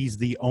because he's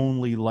the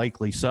only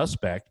likely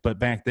suspect. But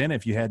back then,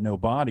 if you had no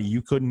body,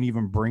 you couldn't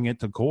even bring it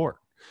to court.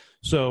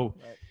 So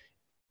right.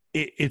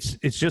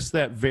 It's just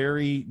that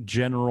very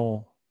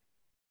general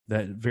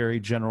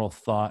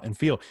thought and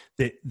feel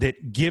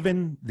that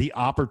given the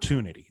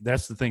opportunity,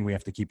 that's the thing we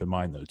have to keep in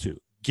mind though too.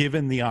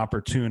 Given the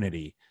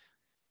opportunity,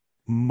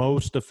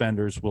 most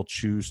offenders will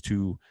choose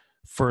to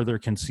further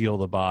conceal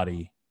the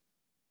body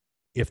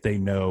if they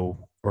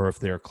know or if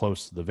they're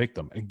close to the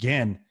victim.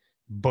 Again,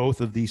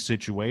 both of these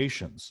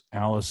situations,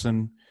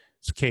 Alison's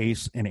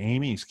case and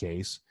Amy's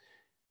case,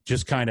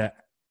 just kind of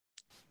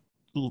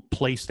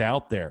placed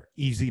out there,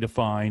 easy to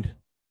find.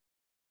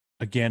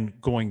 Again,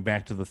 going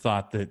back to the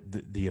thought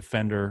that the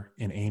offender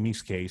in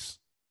Amy's case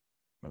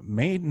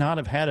may not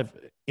have had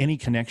any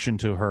connection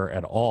to her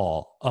at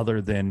all,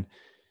 other than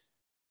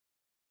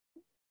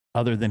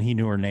he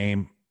knew her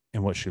name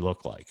and what she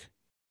looked like.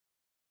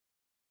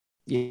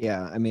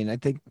 Yeah, I mean, I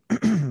think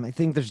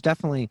there's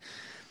definitely,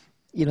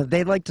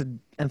 they like to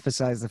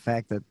emphasize the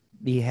fact that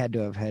he had to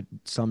have had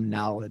some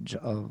knowledge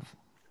of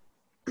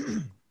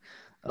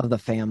the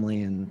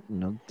family,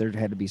 and there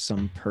had to be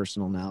some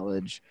personal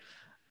knowledge.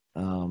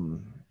 How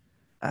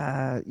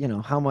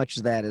much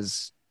that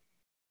is,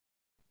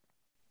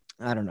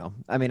 I don't know.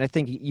 I mean, I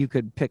think you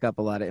could pick up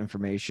a lot of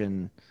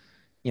information,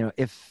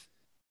 if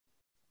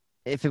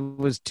it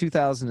was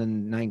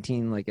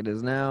 2019 like it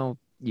is now,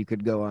 you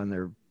could go on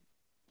their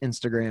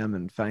Instagram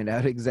and find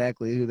out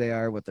exactly who they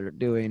are, what they're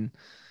doing.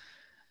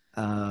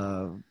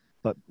 But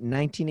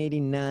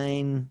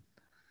 1989,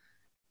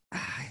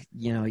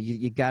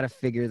 you got to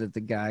figure that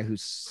the guy who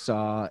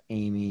saw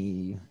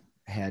Amy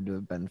had to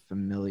have been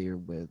familiar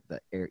with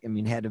the area. I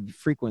mean, had to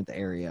frequent the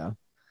area.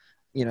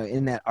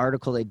 In that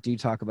article, they do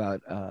talk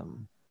about,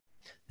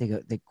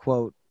 they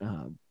quote,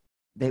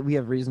 we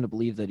have reason to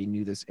believe that he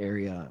knew this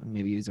area.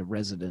 Maybe he was a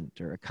resident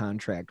or a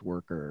contract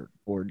worker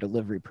or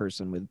delivery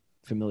person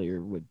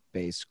familiar with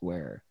Bay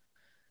Square.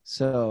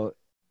 So,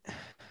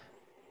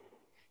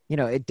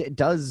 it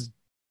does,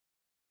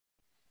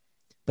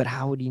 but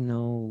how would he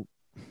know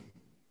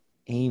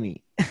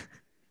Amy?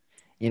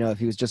 If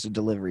he was just a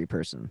delivery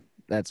person.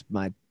 That's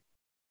my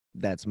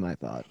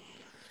thought.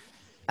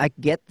 I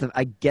get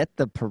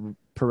the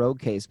Parrott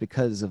case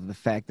because of the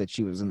fact that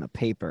she was in the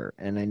paper,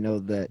 and I know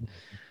that,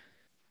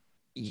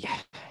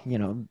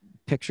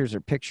 pictures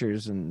are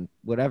pictures and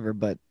whatever,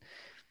 but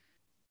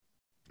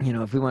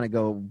if we want to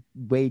go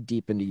way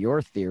deep into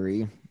your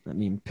theory, I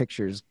mean,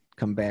 pictures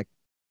come back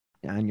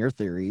on your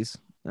theories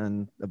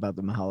and about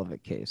the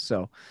Mahalovic case.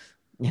 So,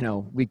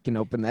 we can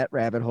open that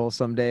rabbit hole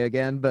someday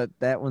again, but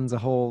that one's a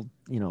whole,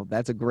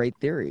 that's a great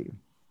theory.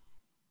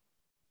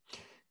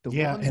 The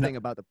one thing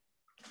about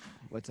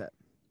what's that?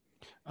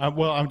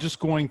 Well, I'm just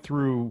going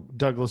through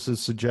Douglas's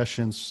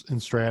suggestions and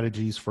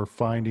strategies for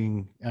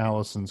finding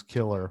Alison's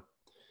killer.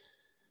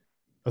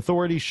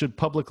 Authorities should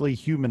publicly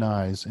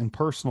humanize and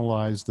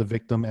personalize the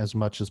victim as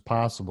much as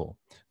possible.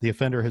 The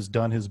offender has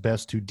done his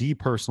best to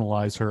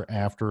depersonalize her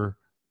after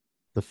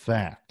the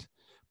fact.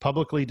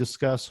 Publicly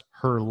discuss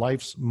her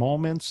life's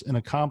moments and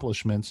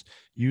accomplishments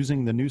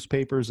using the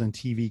newspapers and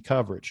TV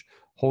coverage.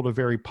 Hold a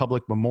very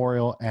public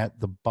memorial at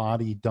the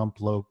body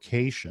dump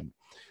location.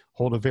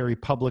 Hold a very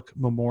public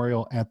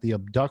memorial at the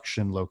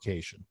abduction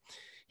location.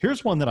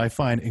 Here's one that I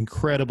find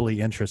incredibly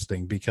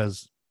interesting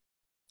because,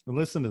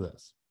 listen to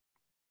this.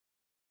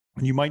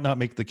 You might not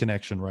make the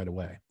connection right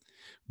away,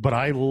 but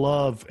I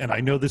love, and I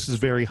know this is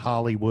very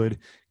Hollywood,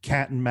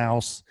 cat and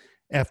mouse,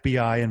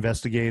 FBI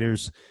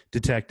investigators,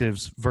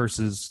 detectives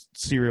versus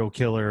serial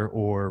killer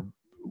or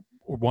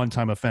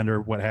one-time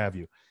offender, what have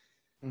you.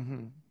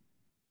 Mm-hmm.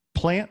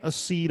 Plant a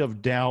seed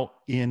of doubt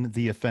in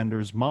the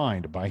offender's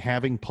mind by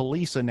having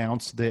police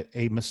announce that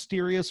a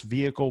mysterious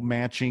vehicle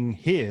matching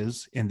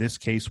his, in this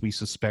case we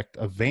suspect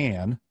a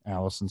van,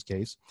 Alison's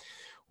case,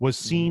 was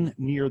seen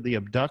near the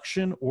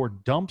abduction or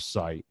dump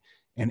site,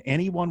 and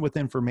anyone with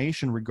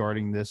information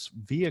regarding this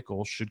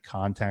vehicle should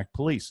contact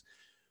police.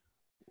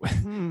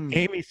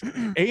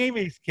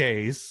 Amy's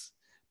case,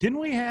 didn't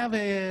we have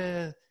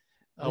a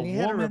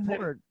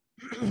woman?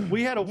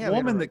 We had a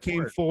woman that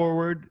came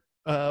forward,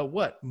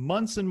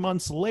 months and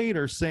months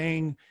later,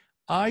 saying,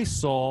 I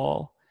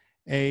saw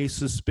a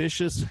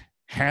suspicious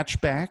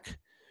hatchback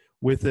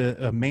with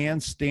a man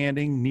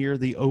standing near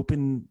the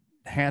open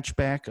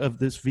hatchback of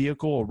this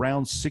vehicle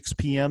around 6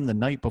 p.m. the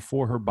night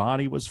before her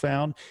body was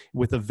found,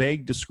 with a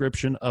vague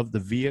description of the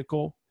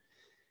vehicle.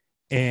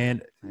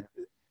 And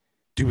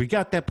do we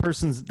got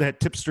that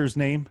tipster's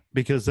name?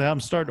 Because I'm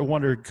starting to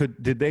wonder,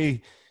 did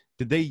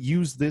they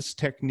use this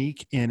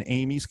technique in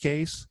Amy's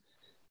case?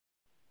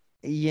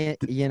 Yeah,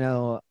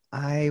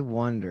 I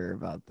wonder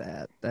about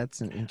that.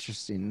 That's an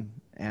interesting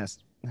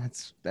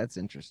that's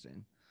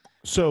interesting.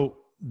 So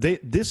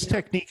this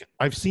technique,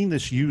 I've seen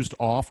this used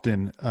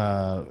often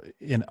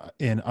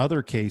in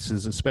other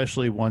cases,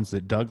 especially ones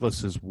that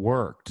Douglas has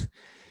worked.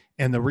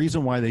 And the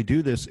reason why they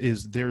do this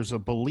is there's a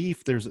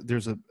belief,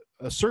 there's a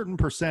certain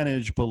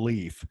percentage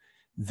belief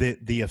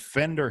that the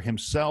offender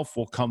himself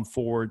will come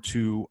forward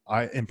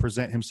and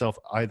present himself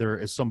either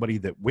as somebody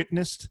that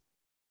witnessed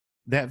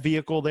that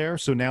vehicle there.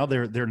 So now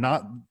they're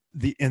not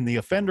in the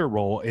offender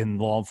role in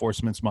law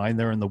enforcement's mind,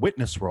 they're in the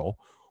witness role,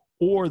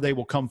 or they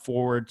will come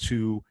forward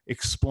to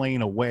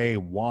explain away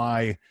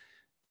why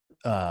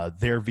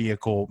their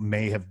vehicle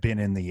may have been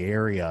in the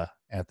area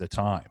at the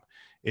time.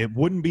 It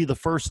wouldn't be the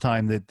first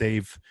time that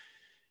they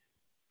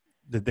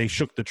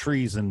shook the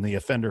trees and the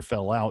offender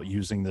fell out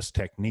using this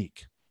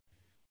technique.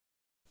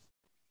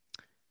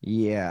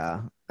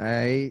 Yeah,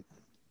 let's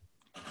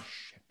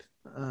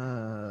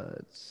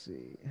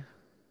see.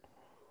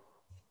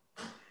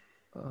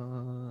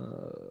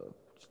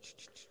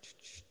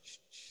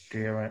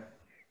 Damn it.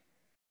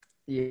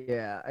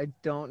 Yeah, I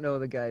don't know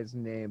the guy's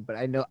name, but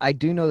I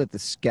do know that the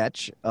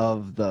sketch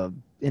of the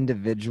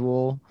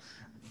individual,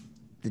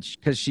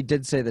 because she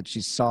did say that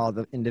she saw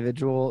the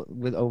individual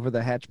over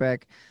the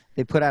hatchback.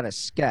 They put out a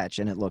sketch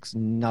and it looks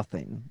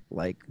nothing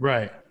like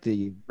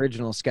the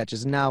original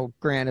sketches. Now,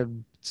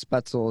 granted,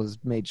 Spetzel has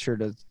made sure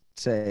to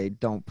say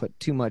don't put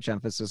too much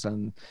emphasis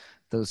on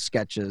those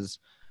sketches.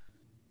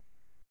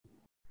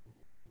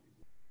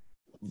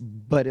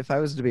 But if I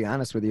was to be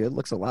honest with you, it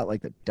looks a lot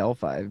like the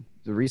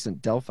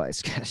recent Delphi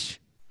sketch.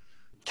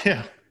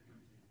 Yeah.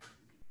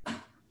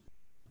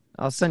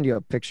 I'll send you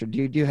a picture.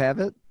 Do you have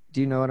it?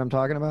 Do you know what I'm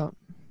talking about?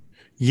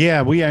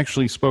 Yeah, we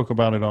actually spoke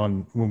about it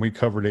when we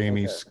covered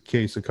Amy's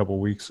case a couple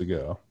weeks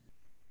ago.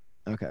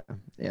 Okay.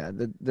 Yeah,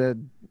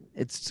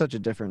 it's such a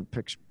different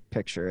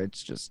picture.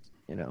 It's just,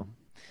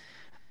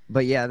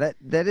 But yeah,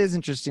 that is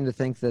interesting to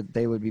think that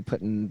they would be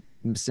putting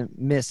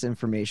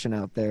misinformation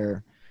out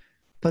there.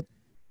 But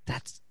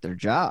that's their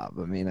job.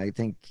 I mean, I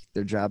think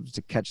their job is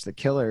to catch the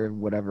killer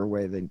whatever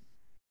way they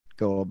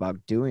go about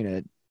doing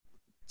it.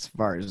 As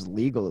far as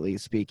legally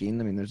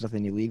speaking, I mean, there's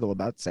nothing illegal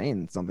about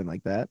saying something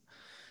like that.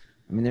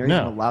 I mean, they're even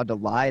allowed to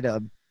lie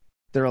to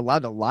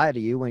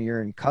you when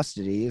you're in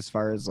custody, as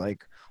far as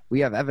like,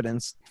 we have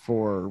evidence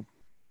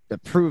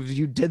that proves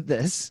you did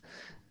this,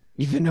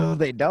 even though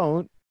they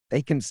don't,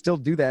 they can still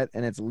do that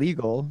and it's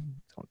legal.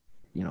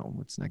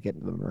 Let's not get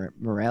into the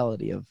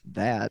morality of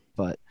that,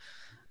 but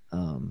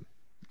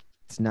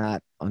it's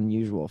not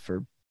unusual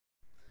for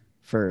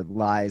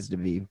lies to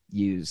be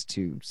used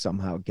to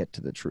somehow get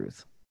to the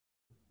truth.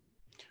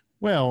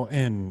 Well,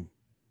 and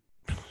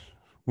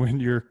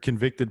when you're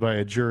convicted by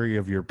a jury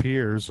of your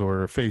peers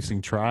or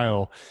facing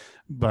trial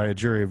by a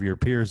jury of your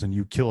peers and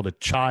you killed a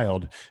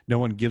child, no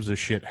one gives a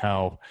shit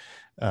how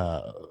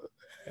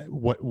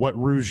what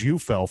ruse you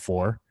fell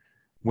for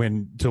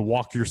when to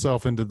walk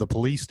yourself into the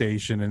police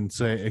station and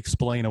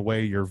explain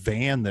away your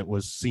van that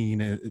was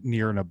seen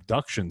near an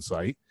abduction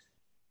site.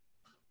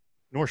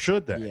 Nor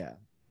should they. Yeah.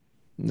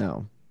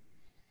 No.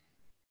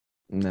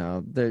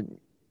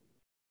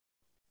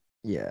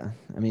 Yeah.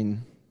 I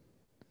mean,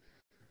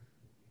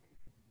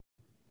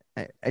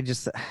 I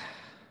just,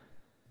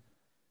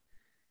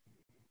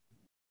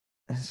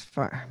 as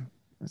far,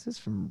 this is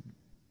from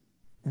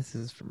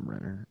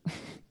Renner.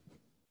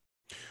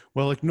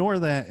 Well, ignore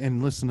that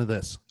and listen to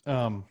this.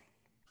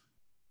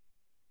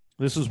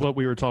 This is what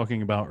we were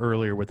talking about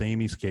earlier with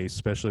Amy's case,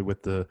 especially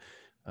with the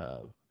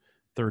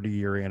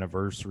 30-year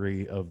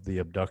anniversary of the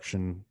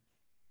abduction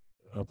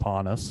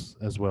upon us,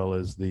 as well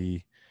as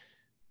the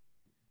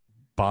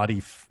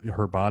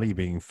her body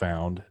being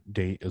found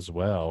date as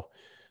well.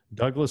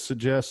 Douglas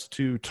suggests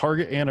to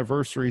target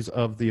anniversaries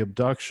of the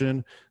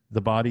abduction,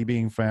 the body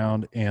being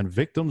found, and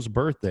victims'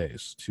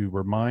 birthdays to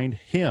remind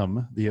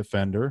him, the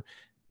offender,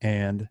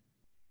 and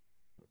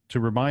to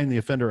remind the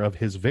offender of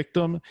his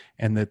victim,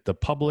 and that the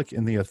public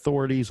and the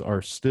authorities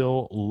are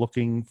still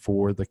looking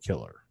for the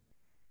killer.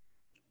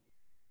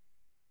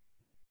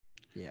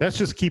 Yeah. That's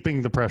just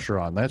keeping the pressure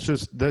on. That's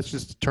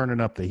just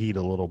turning up the heat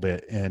a little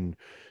bit. And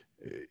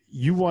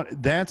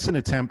that's an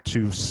attempt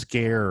to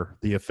scare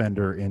the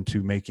offender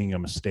into making a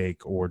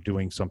mistake or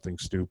doing something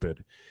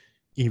stupid,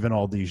 even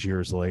all these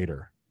years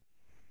later.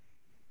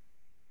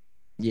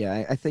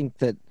 Yeah, I think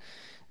that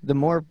the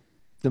more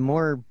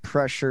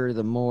pressure,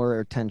 the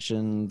more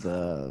attention,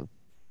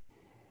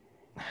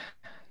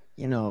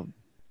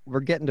 we're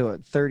getting to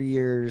it 30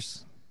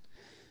 years.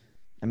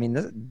 I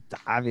mean,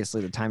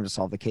 obviously the time to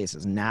solve the case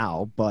is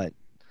now, but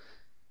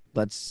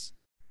let's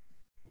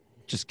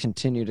just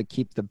continue to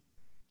keep the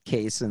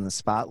case in the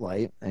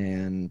spotlight,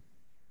 and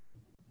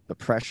the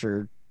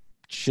pressure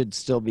should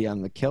still be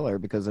on the killer,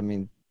 because, I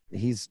mean,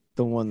 he's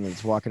the one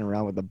that's walking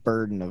around with the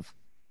burden of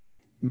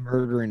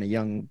murdering a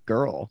young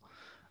girl.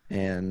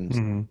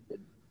 And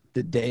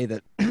the day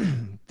that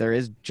there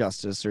is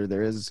justice or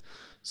there is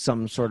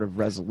some sort of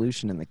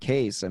resolution in the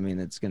case, I mean,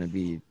 it'll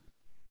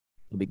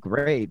be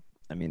great.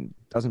 I mean,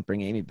 it doesn't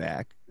bring Amy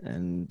back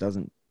and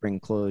doesn't bring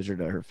closure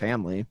to her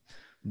family,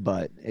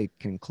 but it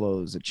can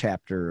close a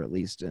chapter, at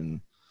least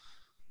in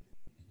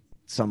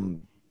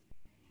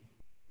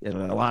a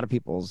lot of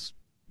people's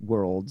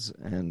worlds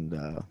and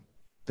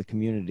the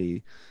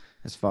community,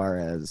 as far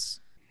as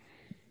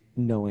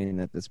knowing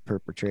that this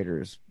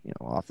perpetrator is,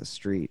 off the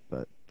street.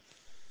 But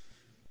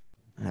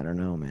I don't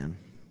know, man.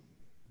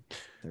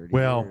 30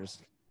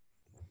 years.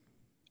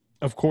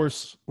 Of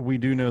course, we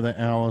do know that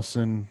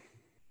Alison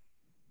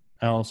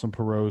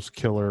Parrott's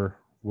killer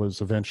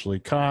was eventually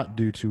caught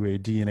due to a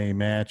DNA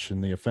match,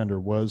 and the offender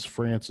was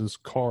Francis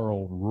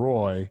Carl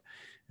Roy,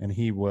 and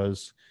he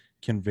was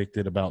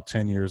convicted about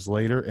 10 years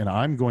later. And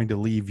I'm going to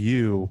leave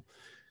you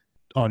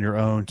on your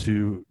own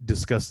to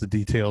discuss the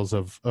details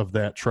of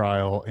that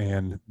trial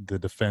and the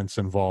defense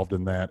involved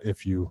in that,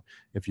 if you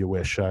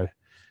wish.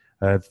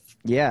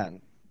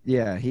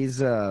 Yeah,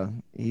 he's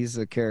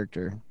a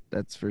character,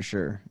 that's for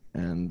sure.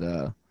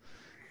 And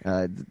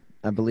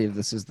I believe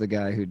this is the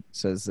guy who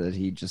says that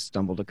he just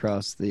stumbled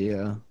across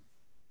the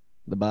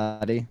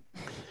body,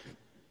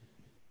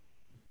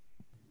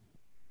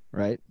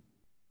 right?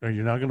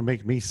 You're not going to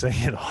make me say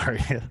it, are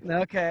you?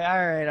 Okay,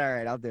 all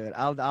right. I'll do it.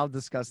 I'll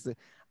discuss it.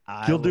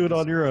 You'll do it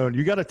on your own.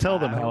 You got to tell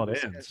them how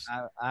it ends.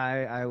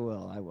 I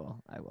will.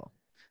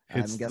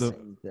 It's I'm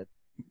guessing that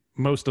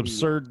most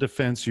absurd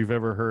defense you've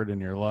ever heard in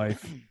your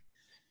life.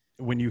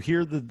 When you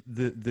hear the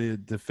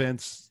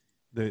defense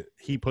that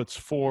he puts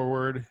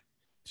forward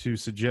to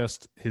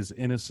suggest his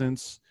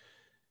innocence,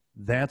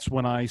 that's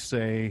when I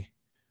say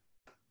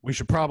we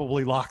should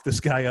probably lock this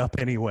guy up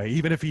anyway.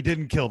 Even if he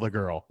didn't kill the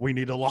girl, we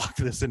need to lock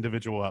this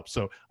individual up.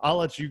 So I'll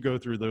let you go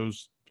through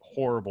those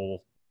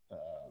horrible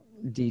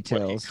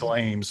details.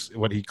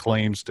 What he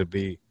claims to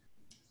be.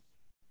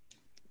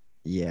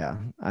 Yeah,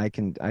 I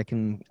can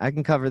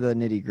cover the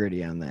nitty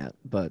gritty on that,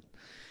 but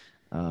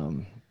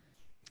I'm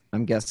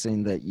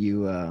guessing that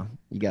you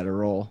got a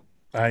roll.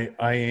 I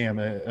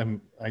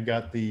am. I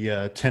got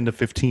the 10 to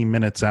 15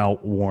 minutes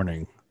out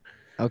warning.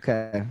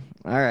 Okay.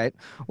 All right.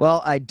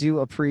 Well, I do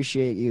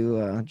appreciate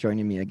you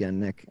joining me again,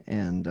 Nick,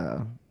 and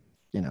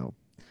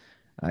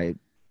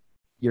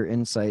your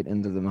insight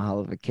into the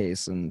Mahalovic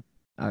case, and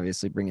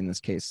obviously bringing this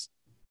case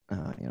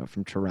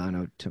from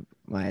Toronto to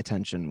my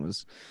attention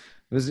was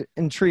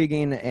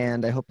intriguing,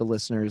 and I hope the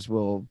listeners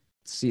will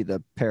see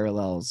the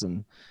parallels.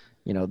 And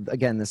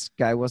again, this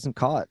guy wasn't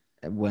caught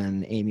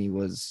when Amy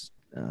was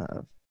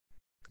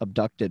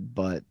abducted,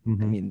 but I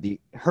mean,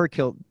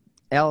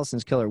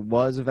 Alison's killer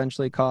was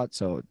eventually caught,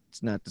 so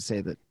it's not to say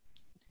that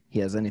he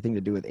has anything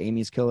to do with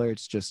Amy's killer.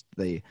 It's just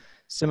the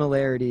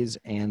similarities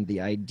and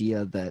the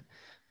idea that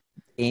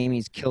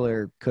Amy's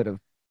killer could have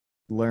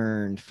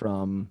learned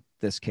from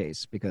this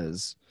case,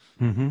 because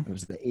it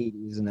was the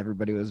 80s and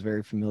everybody was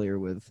very familiar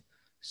with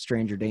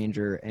stranger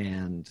danger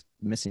and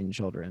missing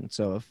children.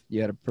 So if you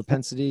had a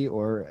propensity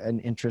or an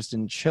interest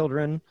in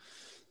children,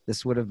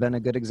 this would have been a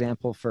good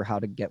example for how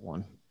to get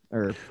one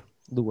or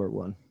lure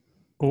one.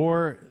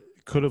 Or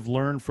could have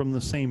learned from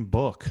the same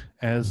book.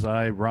 As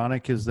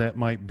ironic as that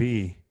might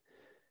be,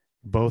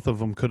 both of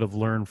them could have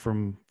learned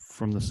from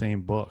the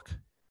same book.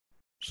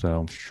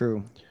 So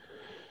true.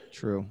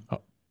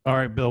 All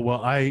right, Bill.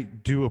 Well, I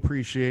do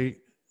appreciate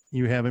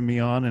you having me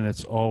on, and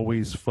it's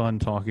always fun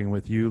talking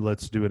with you.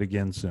 Let's do it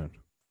again soon.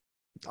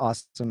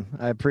 Awesome.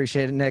 I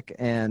appreciate it, Nick,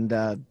 and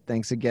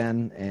thanks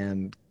again,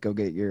 and go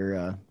get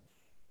your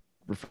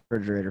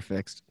refrigerator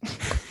fixed.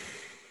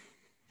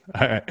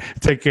 All right.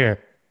 Take care.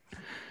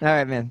 All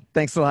right, man.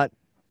 Thanks a lot.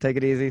 Take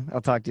it easy.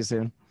 I'll talk to you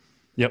soon.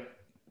 Yep.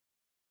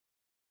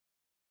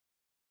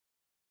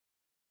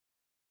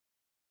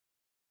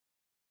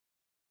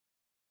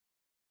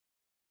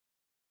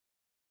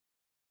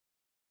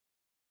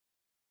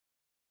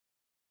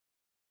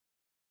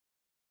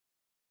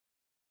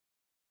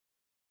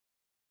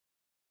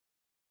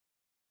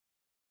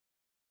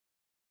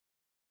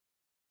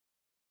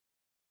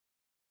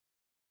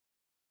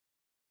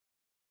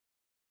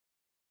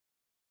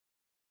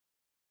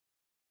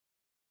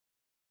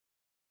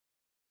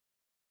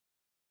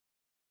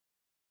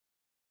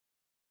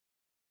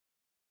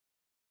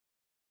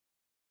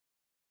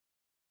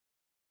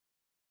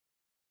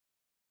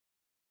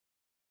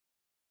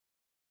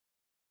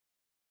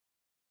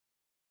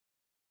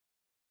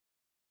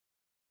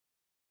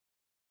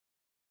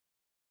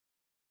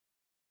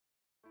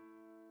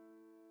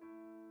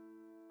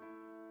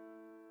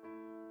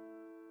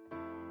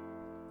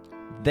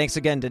 Thanks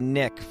again to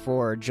Nick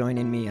for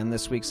joining me on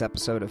this week's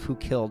episode of Who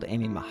Killed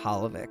Amy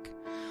Mahalovic.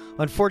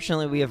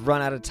 Unfortunately, we have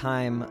run out of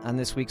time on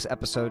this week's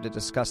episode to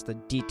discuss the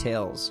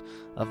details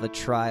of the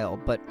trial,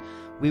 but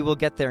we will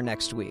get there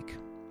next week.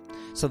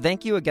 So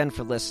thank you again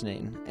for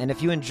listening, and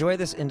if you enjoy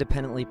this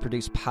independently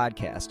produced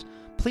podcast,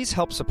 please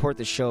help support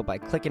the show by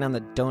clicking on the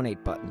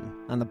donate button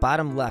on the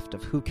bottom left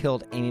of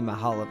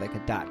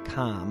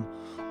whokilledamymihalovic.com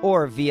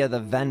or via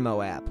the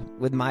Venmo app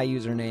with my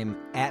username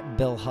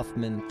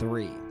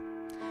 @BillHuffman3.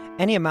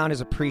 Any amount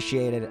is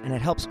appreciated, and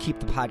it helps keep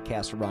the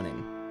podcast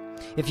running.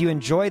 If you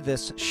enjoyed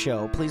this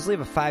show, please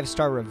leave a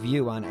 5-star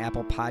review on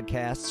Apple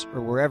Podcasts or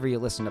wherever you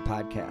listen to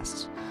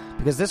podcasts,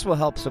 because this will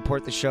help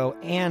support the show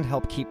and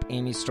help keep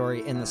Amy's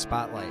story in the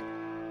spotlight.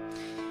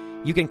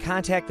 You can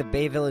contact the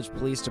Bay Village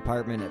Police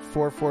Department at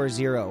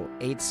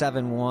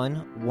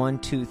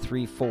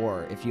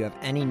 440-871-1234 if you have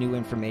any new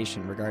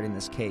information regarding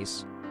this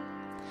case.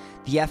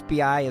 The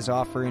FBI is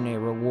offering a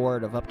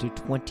reward of up to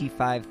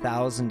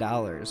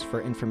 $25,000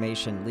 for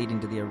information leading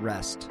to the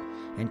arrest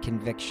and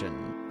conviction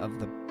of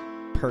the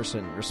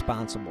person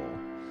responsible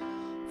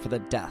for the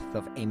death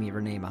of Amy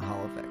Renee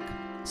Mihalovic.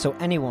 So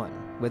anyone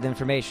with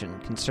information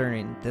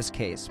concerning this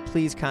case,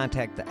 please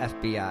contact the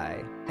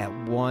FBI at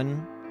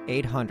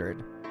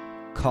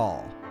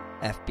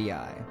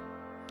 1-800-CALL-FBI.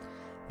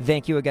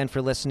 Thank you again for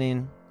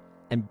listening,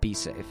 and be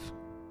safe.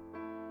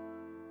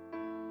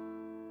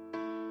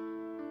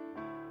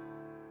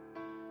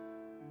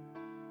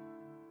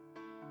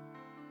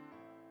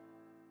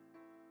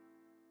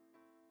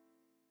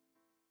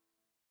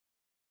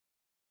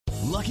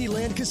 Lucky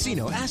Land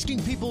Casino,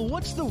 asking people,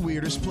 what's the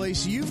weirdest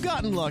place you've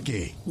gotten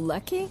lucky?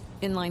 Lucky?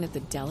 In line at the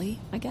deli,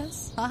 I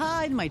guess?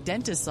 Aha, in my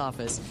dentist's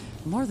office.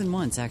 More than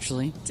once,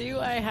 actually. Do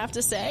I have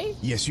to say?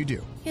 Yes, you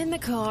do. In the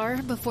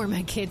car before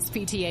my kids'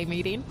 PTA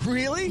meeting.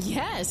 Really?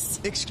 Yes.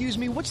 Excuse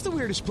me, what's the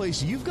weirdest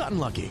place you've gotten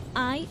lucky?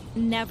 I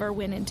never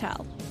win and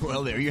tell.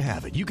 Well, there you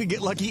have it. You can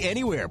get lucky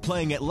anywhere,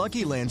 playing at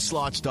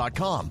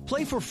LuckyLandSlots.com.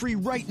 Play for free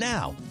right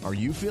now. Are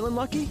you feeling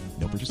lucky?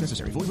 No purchase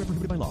necessary. Void where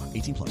prohibited by law.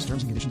 18+.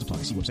 Terms and conditions apply.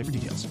 See website for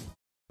details.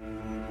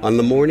 On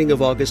the morning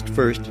of August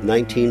 1st,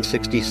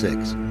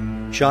 1966,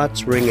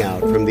 shots ring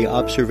out from the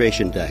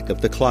observation deck of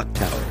the clock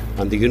tower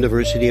on the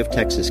University of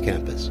Texas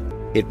campus.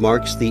 It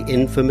marks the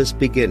infamous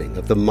beginning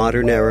of the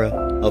modern era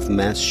of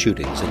mass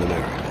shootings in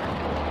America.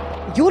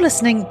 You're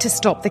listening to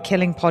Stop the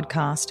Killing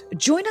podcast.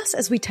 Join us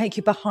as we take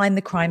you behind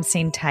the crime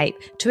scene tape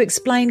to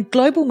explain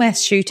global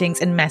mass shootings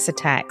and mass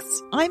attacks.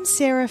 I'm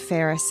Sarah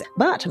Ferris,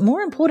 but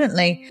more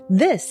importantly,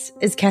 this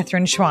is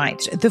Catherine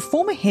Schweit, the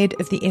former head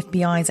of the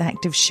FBI's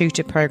active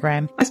shooter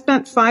program. I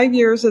spent 5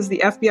 years as the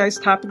FBI's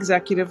top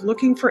executive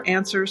looking for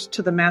answers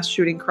to the mass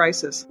shooting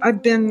crisis.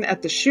 I've been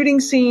at the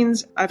shooting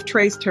scenes, I've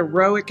traced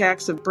heroic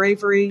acts of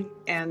bravery,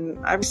 and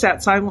I've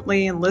sat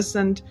silently and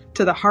listened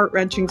to the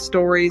heart-wrenching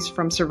stories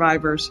from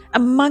survivors.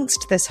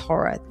 Amongst this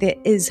horror, there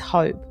is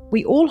hope.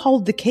 We all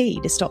hold the key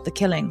to stop the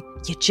killing.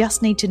 You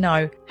just need to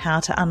know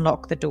how to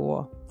unlock the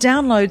door.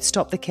 Download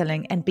Stop the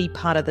Killing and be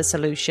part of the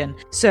solution.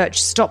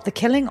 Search Stop the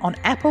Killing on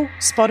Apple,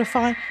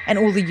 Spotify, and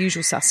all the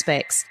usual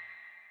suspects.